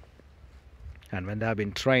 And when they have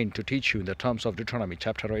been trained to teach you in the terms of Deuteronomy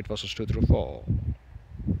chapter 8 verses 2 through 4,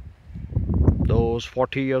 those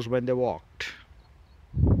 40 years when they walked,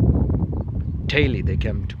 daily they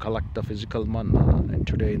came to collect the physical manna, and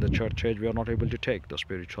today in the church age we are not able to take the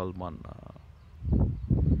spiritual manna.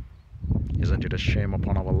 Isn't it a shame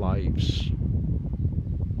upon our lives?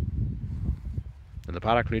 And the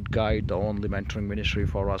Paraclete Guide, the only mentoring ministry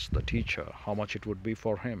for us, the teacher, how much it would be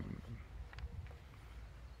for him,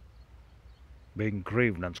 being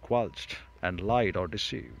grieved and squelched and lied or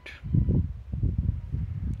deceived.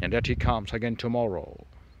 And yet he comes again tomorrow,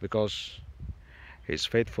 because his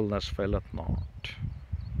faithfulness faileth not.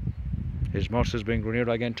 His mercy is being renewed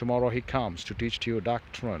again tomorrow. He comes to teach to you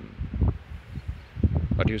doctrine.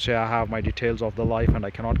 But you say, I have my details of the life and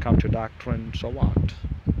I cannot come to doctrine. So what?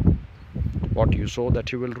 What you sow,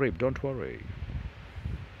 that you will reap. Don't worry.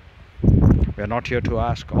 We are not here to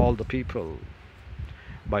ask all the people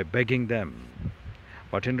by begging them.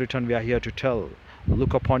 But in return, we are here to tell,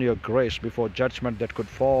 look upon your grace before judgment that could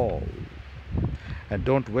fall. And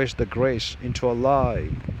don't waste the grace into a lie,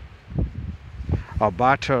 or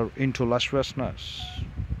batter into lasciviousness.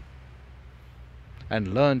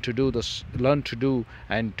 And learn to do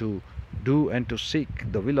and to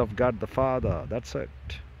seek the will of God the Father. That's it.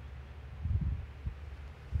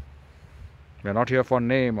 We are not here for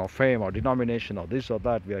name or fame or denomination or this or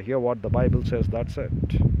that. We are here what the Bible says. That's it.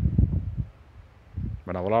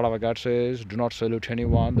 When our Lord our God says, do not salute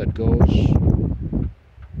anyone that goes,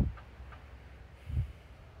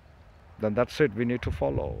 then that's it. We need to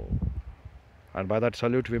follow. And by that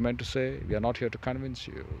salute, we meant to say, we are not here to convince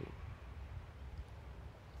you.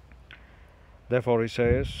 Therefore he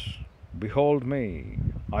says, behold me,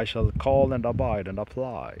 I shall call and abide and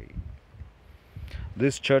apply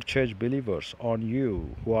these church age believers on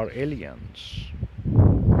you who are aliens.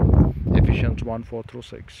 Ephesians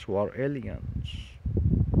 1:4-6, who are aliens,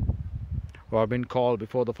 who have been called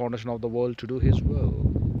before the foundation of the world to do his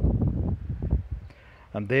will.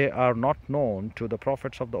 And they are not known to the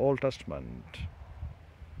prophets of the Old Testament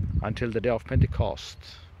until the day of Pentecost.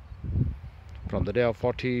 From the day of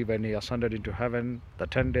 40, when he ascended into heaven, the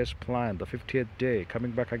 10 days plan, the 50th day,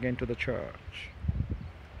 coming back again to the church,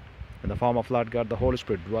 in the form of Lord God, the Holy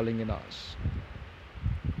Spirit dwelling in us,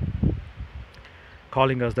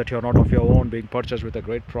 calling us that you are not of your own, being purchased with a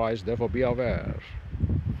great price. Therefore be aware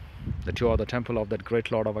that you are the temple of that great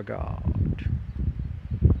Lord our God,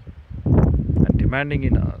 and demanding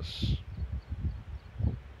in us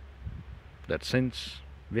that since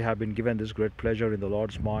we have been given this great pleasure in the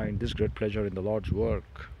Lord's mind, this great pleasure in the Lord's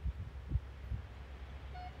work,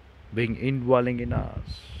 being indwelling in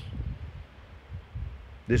us,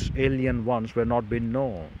 these alien ones were not been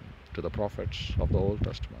known to the prophets of the Old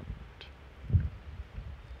Testament.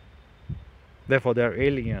 Therefore they are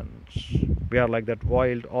aliens. We are like that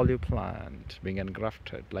wild olive plant being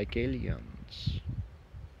engrafted like aliens.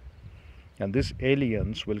 And these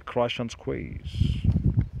aliens will crush and squeeze.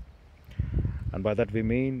 And by that we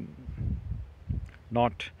mean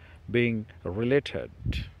not being related,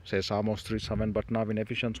 says Amos 3:7, but now in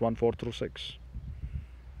Ephesians 1:4-6,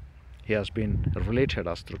 he has been related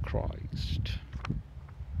us through Christ.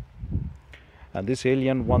 And these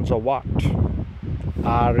alien ones are what?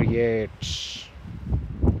 Ariates,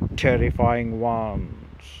 terrifying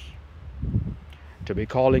ones, to be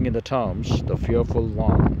calling in the terms the fearful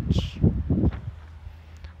ones.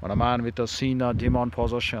 When a man with a Sina demon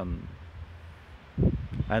possession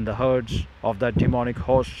and the herds of that demonic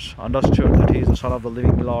hosts understood that he is the Son of the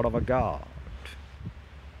living Lord of a God,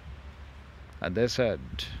 and they said,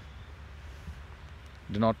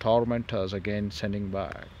 do not torment us again, sending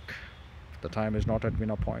back. The time has not yet been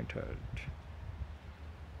appointed.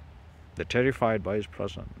 They're terrified by his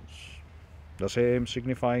presence. The same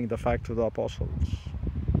signifying the fact to the apostles.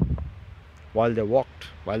 While they walked,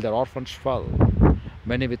 while their orphans fell,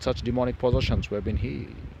 many with such demonic possessions were being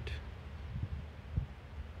healed.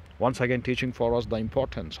 Once again teaching for us the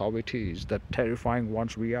importance, how it is that terrifying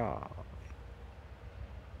ones we are.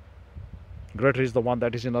 Greater is the one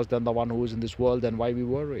that is in us than the one who is in this world, then why we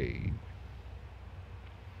worry?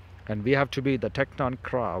 And we have to be the Technon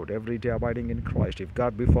crowd, every day abiding in Christ. If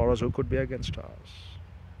God be for us, who could be against us?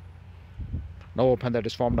 No weapon that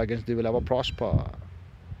is formed against thee will ever prosper.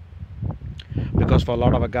 Because for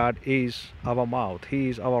Lord our God is our mouth, he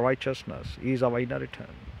is our righteousness, he is our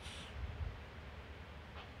inheritance.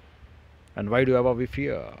 And why do ever we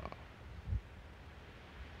fear?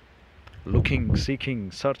 Looking, seeking,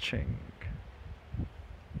 searching.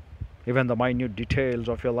 Even the minute details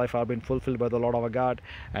of your life have been fulfilled by the Lord our God.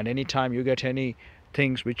 And anytime you get any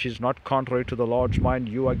things which is not contrary to the Lord's mind,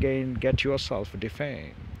 you again get yourself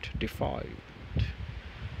defamed, defiled.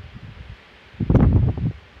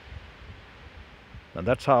 And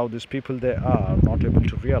that's how these people, they are not able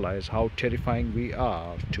to realize how terrifying we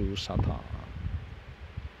are to Satan.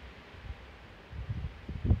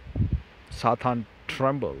 Satan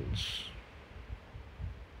trembles.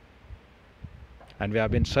 And we have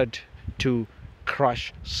been said to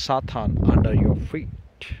crush Satan under your feet.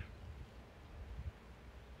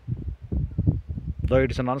 Though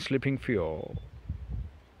it is an unsleeping fear,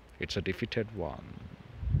 it's a defeated one.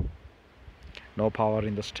 No power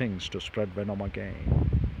in the stings to spread venom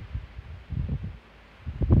again.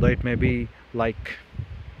 Though it may be like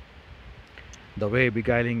the way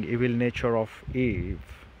beguiling evil nature of Eve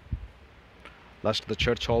lest the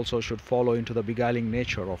church also should follow into the beguiling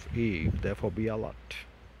nature of Eve. Therefore be alert.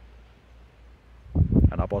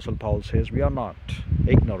 And Apostle Paul says we are not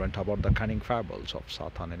ignorant about the cunning fables of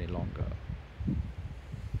Satan any longer.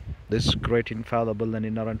 This great, infallible and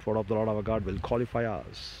inerrant word of the Lord our God will qualify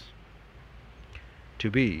us to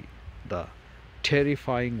be the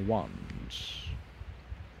terrifying ones.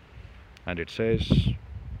 And it says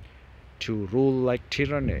to rule like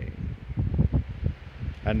tyranny.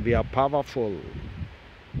 And we are powerful.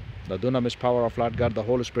 The dunamis power of Lord God, the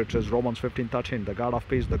Holy Spirit, says Romans 15:13, the God of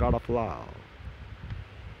peace, the God of love.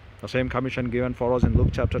 The same commission given for us in Luke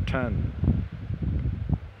chapter 10.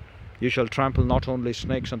 You shall trample not only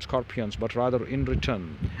snakes and scorpions, but rather in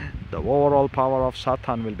return, the overall power of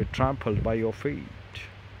Satan will be trampled by your feet.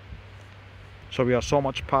 So we are so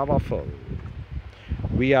much powerful.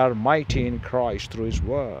 We are mighty in Christ through His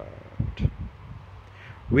word.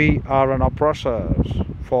 We are an oppressor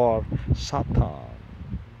for Satan.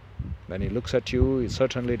 When he looks at you,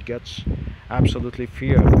 certainly it gets absolutely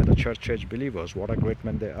feared by the church age believers. What a great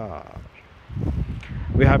men they are.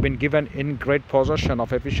 We have been given in great possession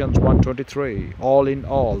of Ephesians 1:23, all in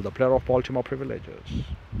all, the player of Baltimore privileges.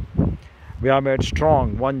 We are made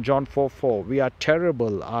strong, 1 John 4:4. We are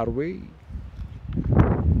terrible, are we?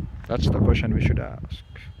 That's the question we should ask.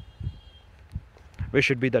 We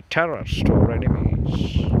should be the terrors to our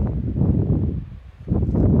enemies.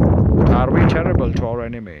 But are we terrible to our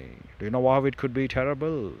enemy? Do you know how it could be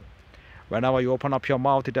terrible? Whenever you open up your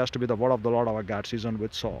mouth, it has to be the word of the Lord our God, seasoned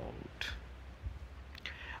with salt.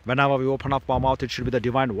 Whenever we open up our mouth, it should be the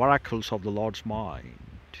divine oracles of the Lord's mind.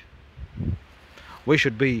 We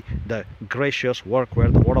should be the gracious work where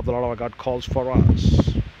the word of the Lord our God calls for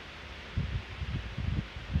us.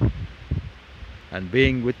 And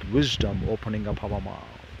being with wisdom, opening up our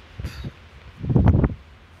mouth.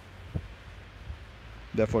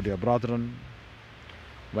 Therefore, dear brethren,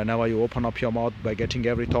 whenever you open up your mouth by getting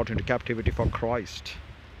every thought into captivity for Christ,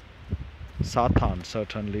 Satan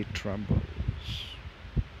certainly trembles.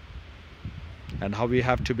 And how we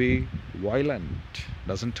have to be violent.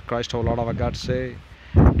 Doesn't Christ our Lord our God say,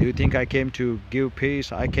 do you think I came to give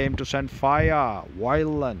peace? I came to send fire,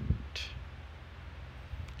 violent.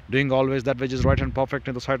 Doing always that which is right and perfect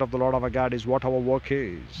in the sight of the Lord our God is what our work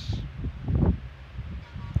is.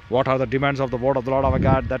 What are the demands of the word of the Lord our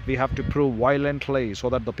God that we have to prove violently so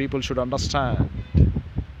that the people should understand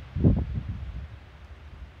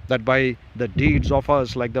that by the deeds of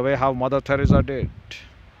us, like the way how Mother Teresa did,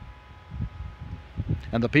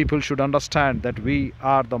 and the people should understand that we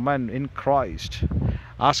are the men in Christ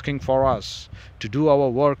asking for us to do our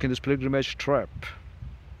work in this pilgrimage trip.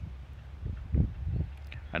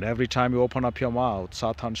 And every time you open up your mouth,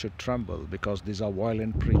 Satan should tremble, because these are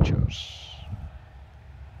violent preachers.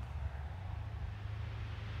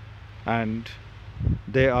 And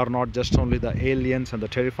they are not just only the aliens and the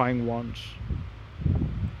terrifying ones.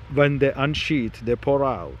 When they unsheath, they pour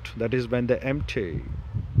out. That is when they empty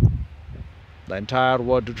the entire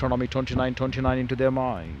word Deuteronomy 29:29 into their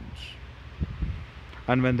minds.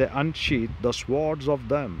 And when they unsheath the swords of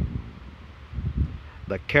them,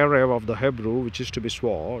 the kerev of the Hebrew, which is to be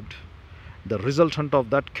sword, the resultant of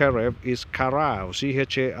that kerev is karav,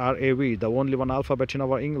 C-H-A-R-A-V, the only one alphabet in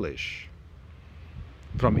our English.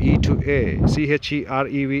 From E to A,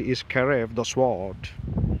 C-H-E-R-E-V is kerev, the sword,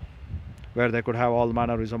 where they could have all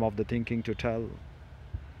mannerism of the thinking to tell.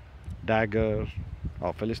 Dagger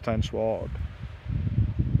or Philistine sword.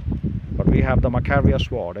 But we have the Maccabean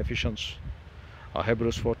sword, Ephesians or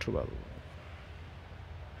Hebrews 4:12.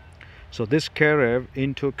 So this kerev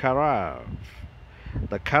into karav.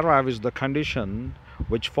 The karav is the condition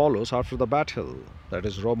which follows after the battle. That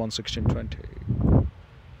is Romans 16:20.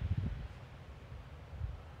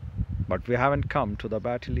 But we haven't come to the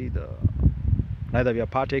battle either. Neither we are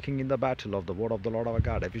partaking in the battle of the word of the Lord our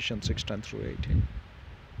God, Ephesians 6:10 through 18.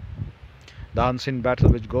 The unseen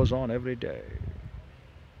battle which goes on every day.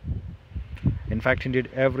 In fact, indeed,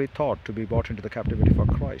 every thought to be brought into the captivity for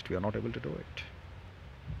Christ, we are not able to do it.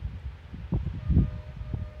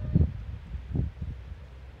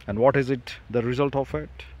 And what is it, the result of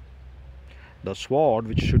it? The sword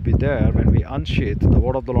which should be there when we unsheath the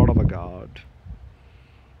word of the Lord our God.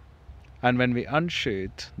 And when we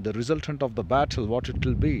unsheath, the resultant of the battle, what it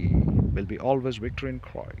will be always victory in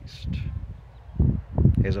Christ.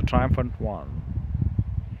 He is a triumphant one.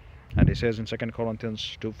 And he says in 2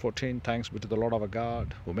 Corinthians 2:14, thanks be to the Lord our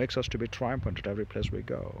God, who makes us to be triumphant at every place we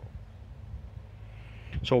go.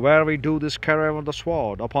 So where we do this kerev of the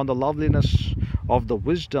sword, upon the loveliness of the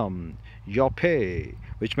wisdom,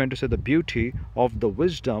 which meant to say the beauty of the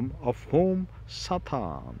wisdom of whom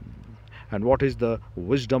Satan And what is the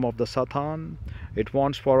wisdom of the Satan? It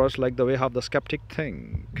wants for us like the way how the skeptic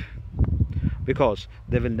think, because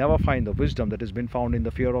they will never find the wisdom that has been found in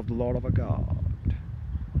the fear of the Lord our God.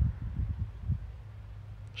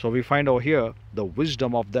 So we find over here the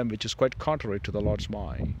wisdom of them which is quite contrary to the Lord's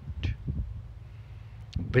mind,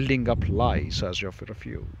 building up lies as your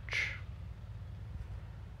refuge.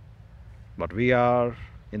 But we are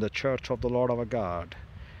in the church of the Lord our God.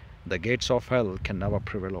 The gates of hell can never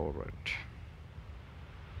prevail over it.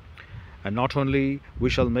 And not only we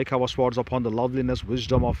shall make our swords upon the loveliness,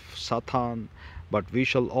 wisdom of Satan, but we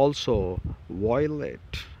shall also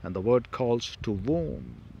violate, and the word calls to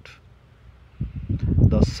wound,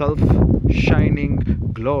 the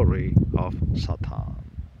self-shining glory of Satan.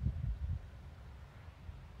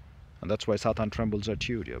 And that's why Satan trembles at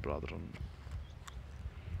you, dear brethren.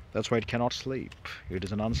 That's why it cannot sleep. It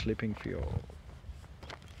is an unsleeping fear.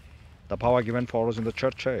 The power given for us in the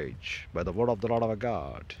church age by the word of the Lord our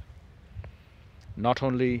God, not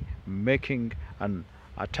only making an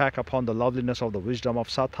attack upon the loveliness of the wisdom of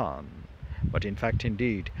Satan, but in fact,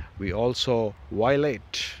 indeed, we also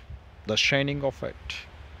violate the shining of it.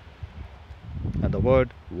 And the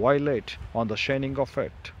word violate, on the shining of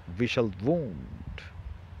it, we shall wound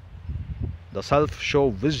the self-show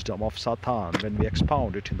wisdom of Satan when we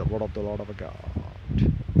expound it in the word of the Lord our God.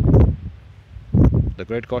 The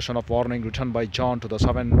great caution of warning written by John to the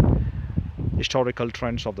 7 historical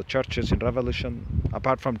trends of the churches in Revelation,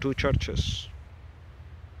 apart from 2 churches,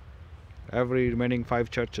 every remaining 5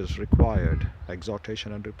 churches required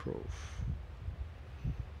exhortation and reproof.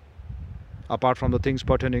 Apart from the things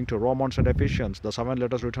pertaining to Romans and Ephesians, the 7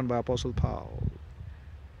 letters written by Apostle Paul,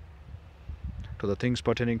 to the things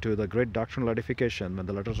pertaining to the great doctrinal edification when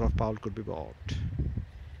the letters of Paul could be bought,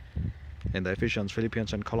 in the Ephesians,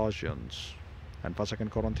 Philippians and Colossians, and 1st, 2nd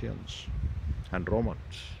Corinthians and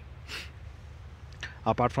Romans.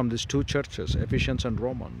 Apart from these 2 churches, Ephesians and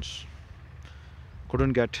Romans,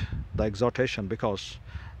 couldn't get the exhortation because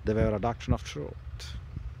they were a doctrine of truth.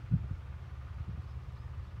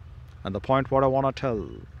 And the point what I want to tell,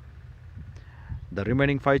 the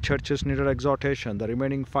remaining 5 churches needed exhortation. The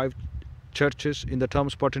remaining 5 churches, in the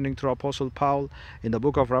terms pertaining to Apostle Paul in the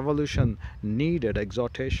book of Revelation, needed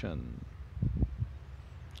exhortation.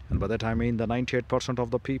 And by that I mean the 98%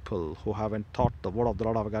 of the people who haven't taught the word of the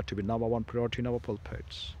Lord have got to be number 1 priority in our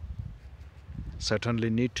pulpits certainly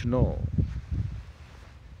need to know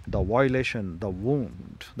the violation, the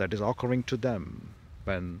wound that is occurring to them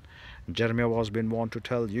when Jeremiah was being warned to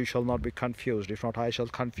tell, you shall not be confused, if not I shall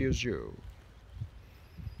confuse you.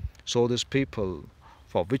 So these people,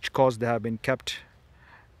 for which cause they have been kept,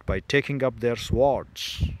 by taking up their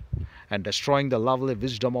swords and destroying the lovely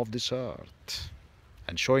wisdom of this earth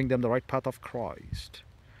and showing them the right path of Christ,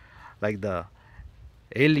 like the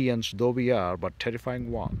aliens though we are, but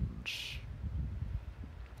terrifying ones,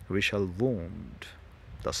 we shall wound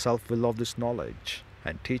the self-will of this knowledge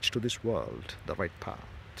and teach to this world the right path.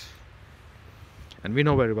 And we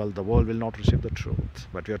know very well the world will not receive the truth,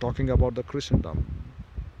 but we are talking about the Christendom.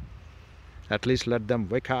 At least let them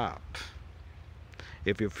wake up.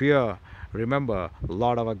 If you fear, remember,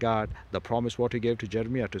 Lord our God, the promise what He gave to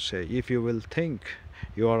Jeremiah to say, if you will think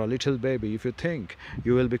you are a little baby, if you think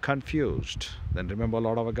you will be confused, then remember,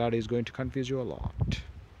 Lord our God is going to confuse you a lot.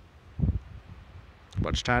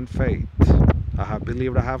 But stand faith. I have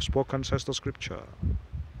believed, I have spoken, says the scripture.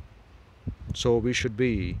 So we should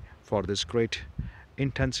be, for this great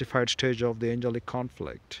intensified stage of the angelic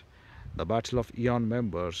conflict, the battle of eon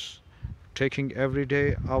members, taking every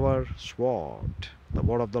day our sword, the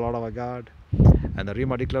word of the Lord our God, and the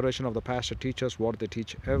Rhema declaration of the pastor teachers what they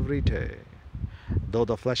teach every day. Though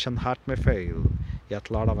the flesh and heart may fail, yet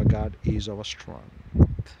Lord our God is our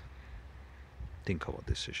strength. Think about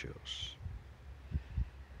these issues.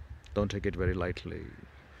 Don't take it very lightly.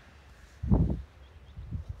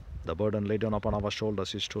 The burden laid down upon our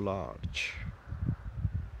shoulders is too large.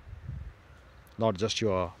 Not just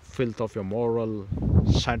your filth of your moral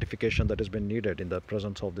sanctification that has been needed in the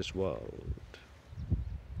presence of this world.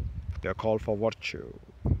 We are called for virtue.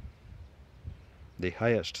 The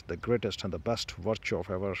highest, the greatest, and the best virtue of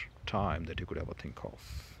our time that you could ever think of.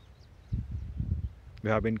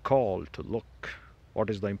 We have been called to look what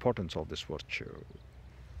is the importance of this virtue.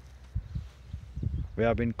 We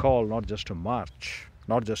have been called not just to march,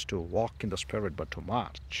 not just to walk in the Spirit, but to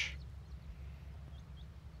march.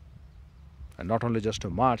 And not only just to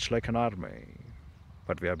march like an army,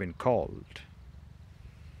 but we have been called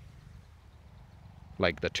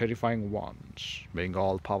like the terrifying ones, being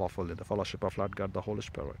all powerful in the fellowship of Lord God the Holy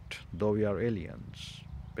Spirit, though we are aliens,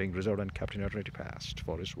 being reserved and kept in eternity past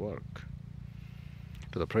for His work.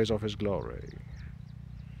 to the praise of His glory.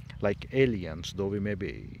 Like aliens though we may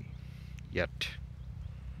be, yet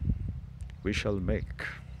we shall make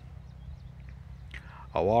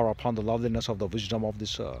a war upon the loveliness of the wisdom of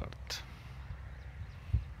this earth,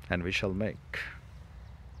 and we shall make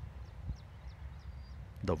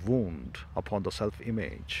the wound upon the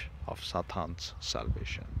self-image of Satan's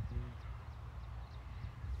salvation.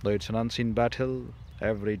 Though it's an unseen battle,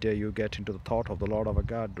 every day you get into the thought of the Lord our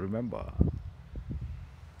God, remember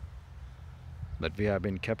that we have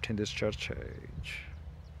been kept in this church age,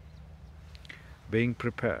 being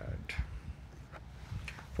prepared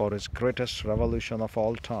for His greatest revolution of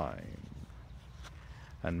all time,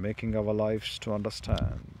 and making our lives to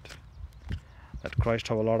understand that Christ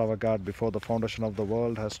our Lord our God, before the foundation of the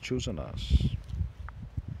world, has chosen us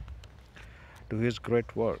to His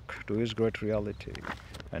great work, to His great reality,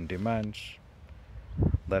 and demands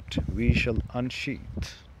that we shall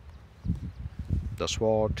unsheath the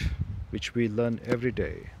sword which we learn every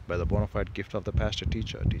day by the bona fide gift of the pastor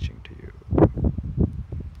teacher teaching to you.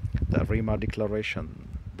 The Rima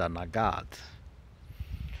declaration, the Nagad,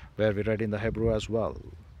 where we read in the Hebrew as well,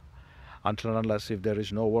 until and unless if there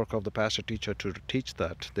is no work of the pastor teacher to teach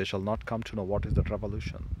that, they shall not come to know what is that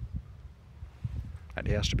revolution. And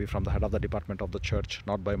he has to be from the head of the department of the church,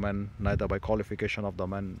 not by men, neither by qualification of the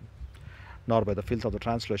men, nor by the filth of the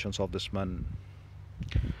translations of this men,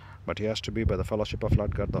 but he has to be by the fellowship of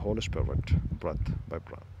Lord God, the Holy Spirit, breath by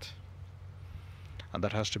breath. And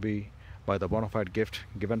that has to be by the bona fide gift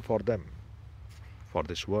given for them for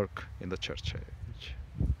this work in the church age.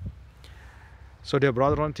 So dear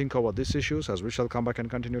brethren, think over these issues as we shall come back and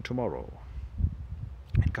continue tomorrow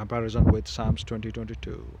in comparison with Psalms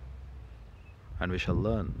 20:22, and we shall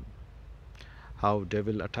learn how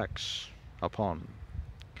devil attacks upon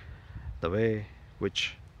the way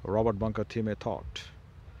which Robert Bunker Thieme taught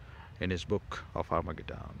in his book of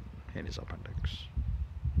Armageddon, in his appendix.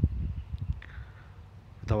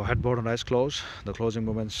 With our head bowed and eyes closed, the closing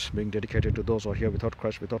moments being dedicated to those who are here without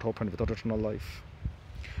Christ, without hope, and without eternal life,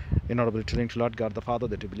 inaudibly telling to Lord God the Father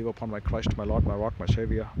that you believe upon my Christ, my Lord, my rock, my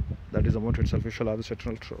Savior, that is the moment itself you shall have this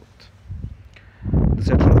eternal truth. This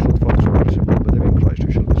eternal truth for those who worship and believe in Christ,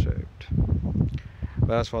 you shall be saved.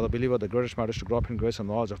 Whereas for the believer, the greatest matter is to grow up in grace and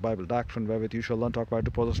knowledge of Bible doctrine, wherewith you shall learn to acquire to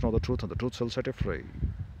possess know the truth, and the truth shall set you free.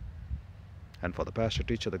 And for the pastor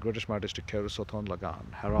teacher, the greatest matter is to carry Sothon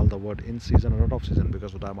Lagan, herald the word in season and out of season,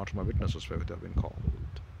 because the diamatrum witnesses wherewith they have been called.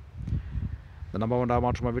 The number one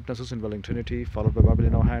diamatrum witnesses indwelling Trinity, followed by Bible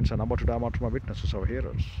in our hands, and number two diamatrum witnesses, our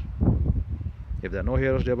hearers. If there are no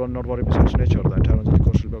hearers, they will not worry besides nature, the entire angelic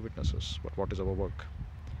host will be witnesses. But what is our work?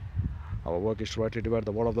 Our work is to rightly divide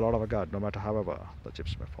the word of the Lord our God, no matter however the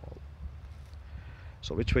chips may fall.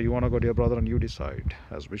 So which way you want to go, dear brother, and you decide,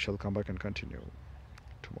 as we shall come back and continue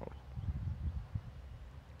tomorrow.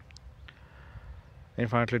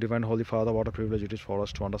 Infinitely divine Holy Father, what a privilege it is for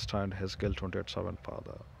us to understand Ezekiel 28:7,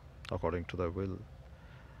 Father, according to thy will.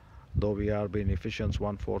 Though we are in Ephesians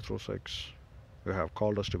 1:4-6, you have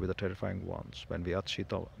called us to be the terrifying ones when we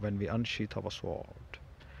unsheath our sword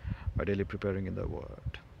by daily preparing in thy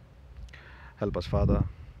word. Help us, Father,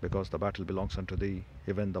 because the battle belongs unto thee.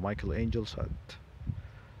 Even the Michael angel said,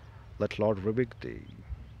 let Lord rebuke thee.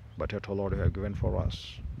 But yet, O Lord, you have given for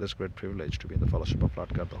us this great privilege to be in the fellowship of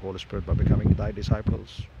Lord God, the Holy Spirit, by becoming thy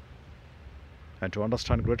disciples, and to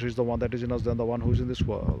understand greater is the one that is in us than the one who is in this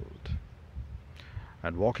world,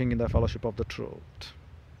 and walking in the fellowship of the truth,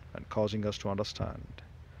 and causing us to understand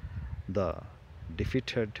the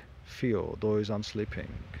defeated fear, though is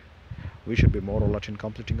unsleeping. We should be more alert in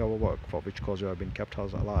completing our work, for which cause you have been kept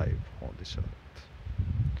us alive on this earth.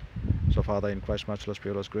 So, Father, in Christ's matchless,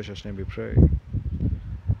 peerless, gracious name we pray,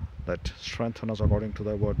 that strengthen us according to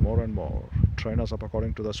thy word more and more, train us up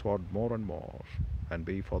according to the sword more and more, and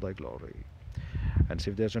be for thy glory. And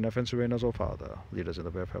if there is an offensive in us, O Father, lead us in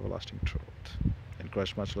the way of everlasting truth. In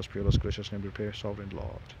Christ's matchless, peerless, gracious name we pray, sovereign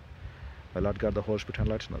Lord. May Lord God, the Holy Spirit,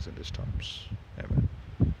 enlighten us in these times. Amen.